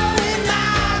you're going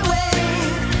my way,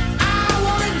 I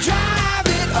wanna drive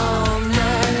it all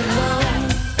night long.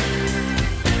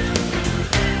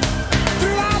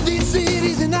 Through all these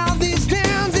cities and all these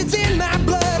towns, it's in my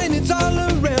blood and it's all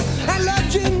around. I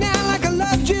loved you now like I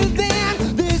loved you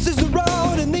then. This is the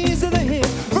road and these are the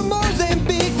hills. From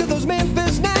Mozambique to those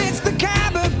Memphis nights, the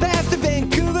Khyber Pass to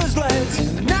Vancouver's lights.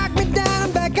 Knock me down,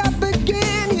 I'm back up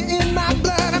again. You're in my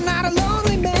blood, I'm not a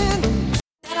lonely man.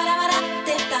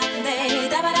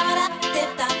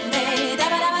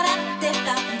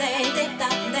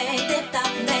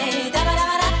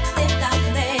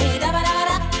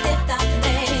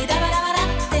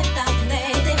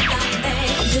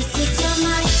 This is your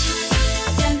night,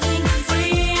 dancing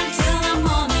free until the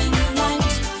morning light.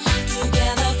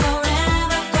 Together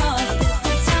forever, 'cause this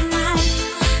is your night,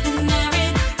 and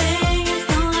everything is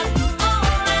gonna be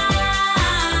alright.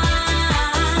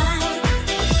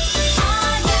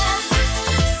 Oh yeah,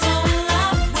 so in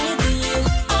love with you.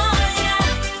 Oh yeah,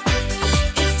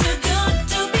 it's too good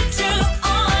to be true.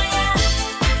 Oh yeah,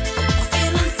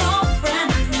 feeling so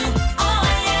brand new. Oh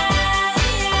yeah,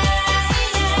 yeah,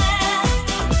 yeah.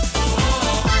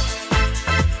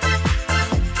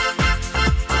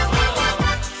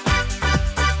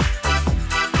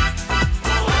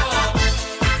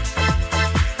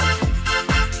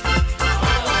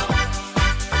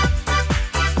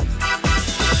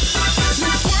 You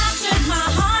captured my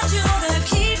heart, you're the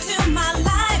key to my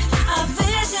life. A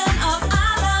vision of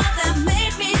our love that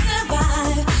made me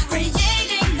survive.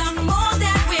 Creating the mold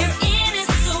that we're in is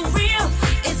so real.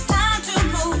 It's time to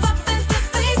move up and to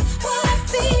face what I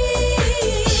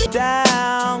feel.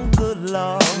 Down, good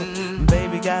lord.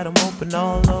 Baby got 'em open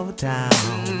all over town.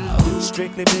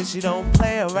 Strictly bitch, you don't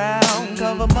play around.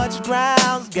 Cover much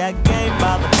grounds, got game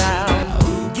by the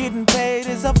pound. Getting paid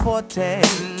is a forte,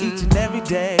 each and every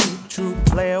day. True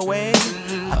play away.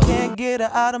 I can't get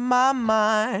her out of my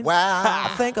mind. Wow. I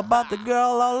think about the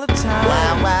girl all the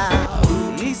time. Wow.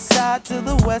 East side to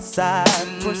the west side,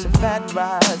 pushing fat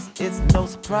rides, it's no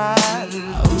surprise.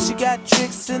 She got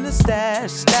tricks in the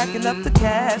stash, stacking up the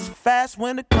cash, fast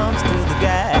when it comes to the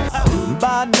gas.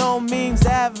 By no means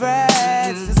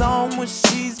average, it's on when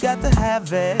she's got to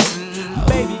have it.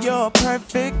 Baby, you're a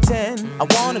perfect 10, I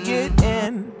wanna get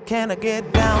in, can I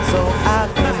get down so I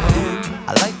can win?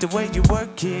 I like the way you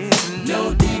work it,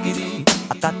 no diggity,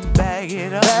 I got to bag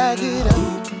it up.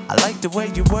 I like the way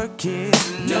you work it,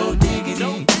 no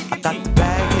diggity, I got to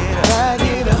bag it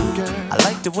up. I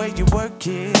like the way you work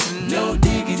it, no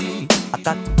diggity, I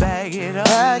got to bag it up.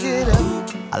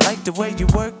 I like the way you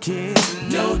work it,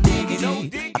 no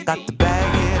diggity, I got to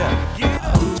bag it up.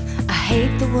 I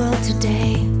hate the world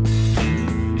today.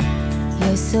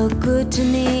 You're so good to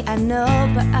me, I know,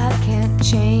 but I can't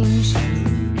change.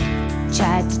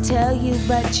 Tried to tell you,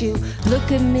 but you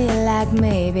look at me like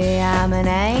maybe I'm an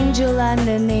angel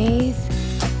underneath,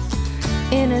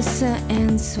 innocent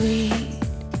and sweet.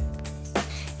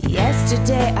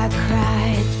 Yesterday I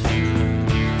cried.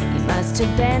 You must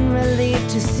have been relieved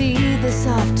to see the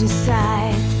softer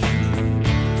side.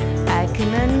 I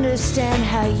can understand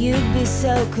how you'd be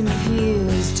so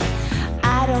confused.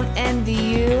 I don't envy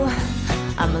you,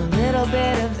 I'm a little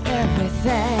bit of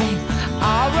everything,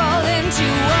 all rolled into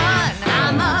one.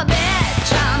 I'm a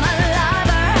bitch, I'm a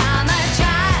lover, I'm a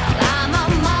child, I'm a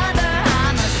mother.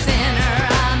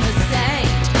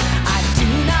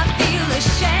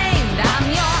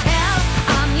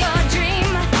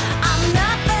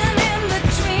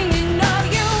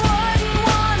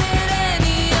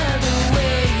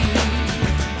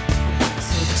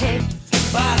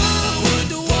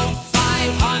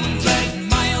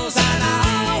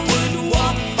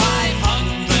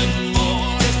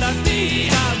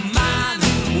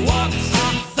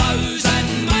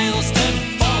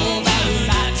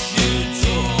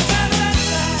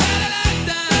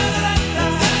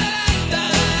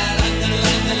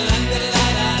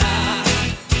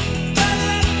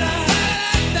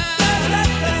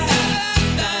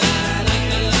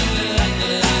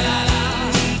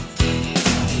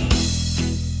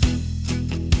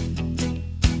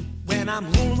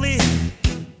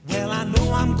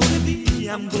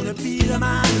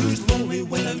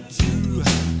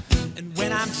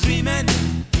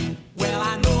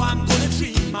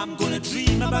 I'm gonna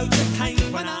dream about the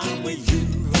time when I'm with you.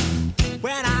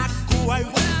 When I go out,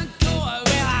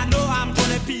 well, I know I'm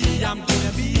gonna be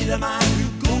the man who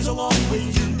goes along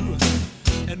with you.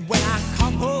 And when I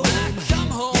come home, yes,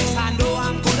 I know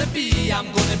I'm gonna be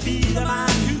the man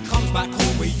who comes back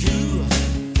home with you.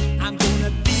 I'm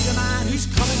gonna be the man who's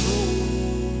coming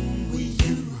home with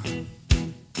you.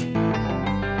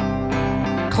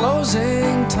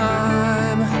 Closing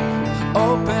time.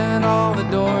 Open all the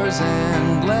doors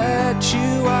and let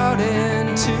you out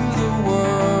into the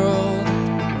world.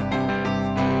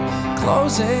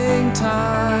 Closing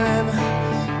time.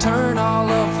 Turn all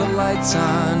of the lights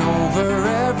on over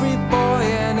every boy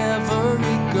and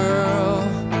every girl.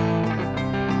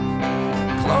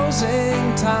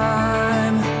 Closing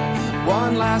time.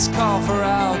 One last call for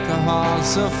alcohol,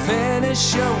 so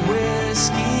finish your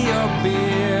whiskey or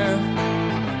beer.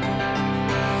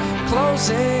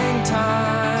 Closing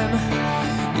time.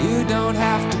 You don't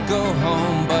have to go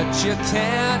home, but you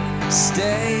can't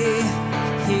stay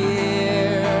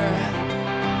here.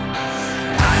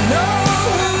 I know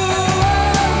who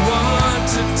I want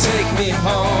to take me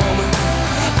home.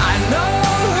 I know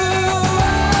who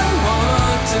I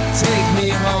want to take me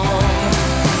home.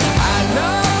 I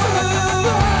know who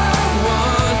I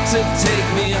want to take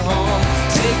me home.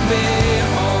 Take me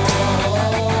home.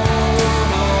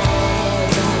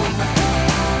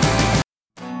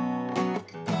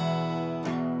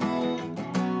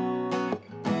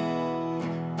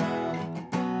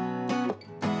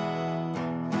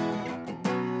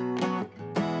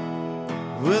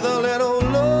 With a little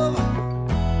love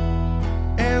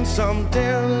and some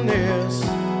tenderness,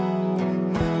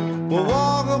 we'll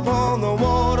walk upon the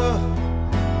water,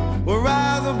 we'll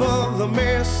rise above the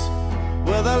mist.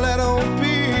 With a little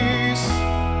peace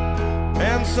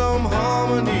and some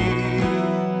harmony,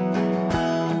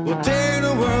 we'll take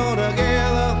the world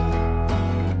together,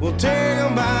 we'll take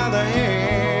them by the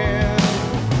hand.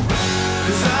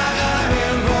 'Cause I got a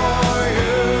hand for you.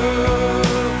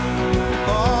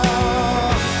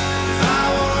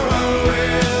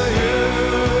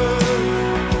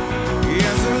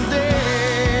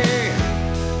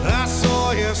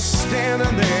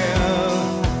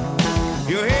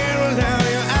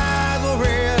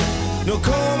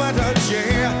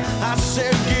 I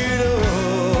said get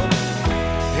up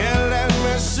and let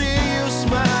me see you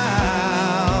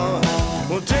smile.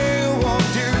 We'll take a walk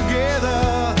together,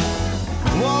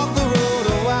 walk the road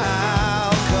a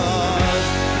while. 'Cause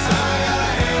I got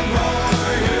a hand for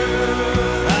you,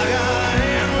 I got a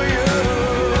hand for you.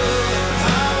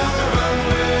 I wanna run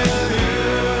with you,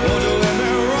 won't you let me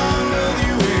run with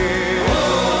you?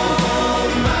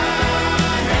 Hold my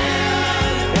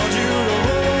hand, want you to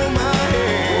hold my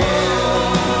hand.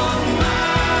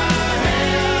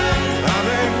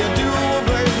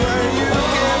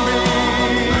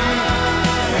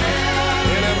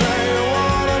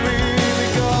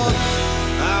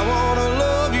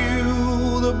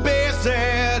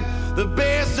 The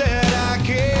best that I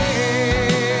can.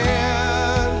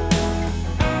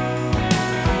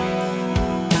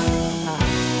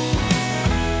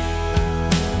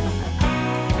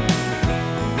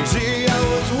 You see, I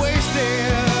was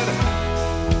wasted,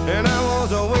 and I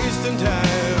was wasting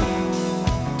time,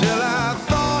 till I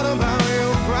thought about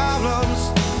your problems,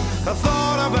 I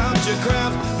thought about your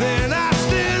crap, then I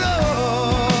stood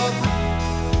up,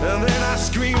 and then I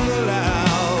screamed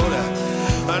aloud.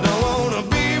 I don't wanna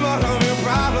be part of your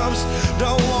problems,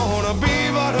 don't wanna be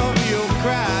part of your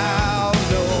crowd,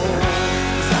 no.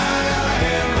 'Cause I got a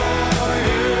hand for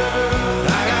you,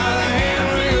 I got a hand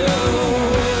for you.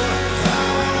 'Cause I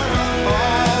wanna run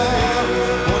with you,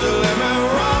 won't you let me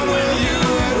run with you?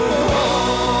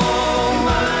 Hold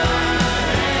my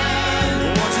hand,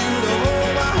 want you to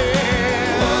hold my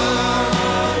hand.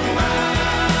 Hold my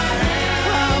hand,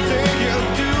 I'll take you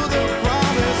to the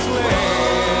promised land.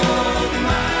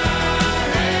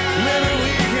 Maybe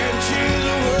we can change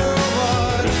the world,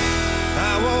 but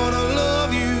I wanna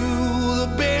love you the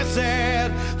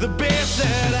best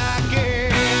that I can.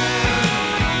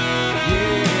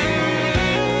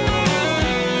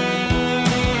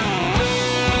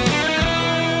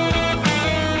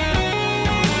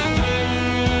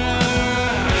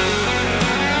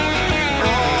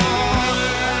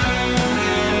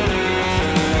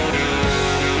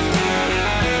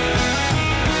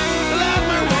 Let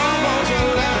me run, won't you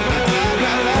let me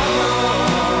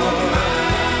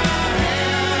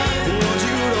want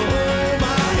you to hold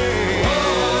my hand.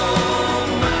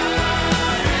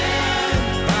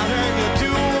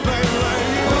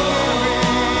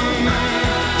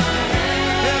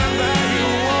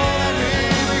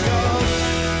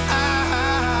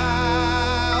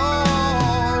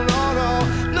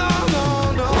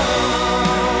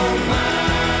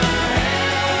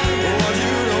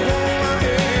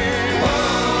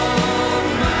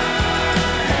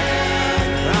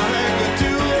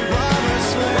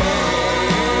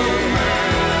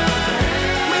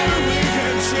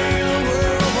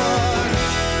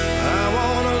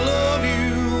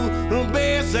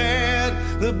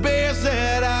 the bear said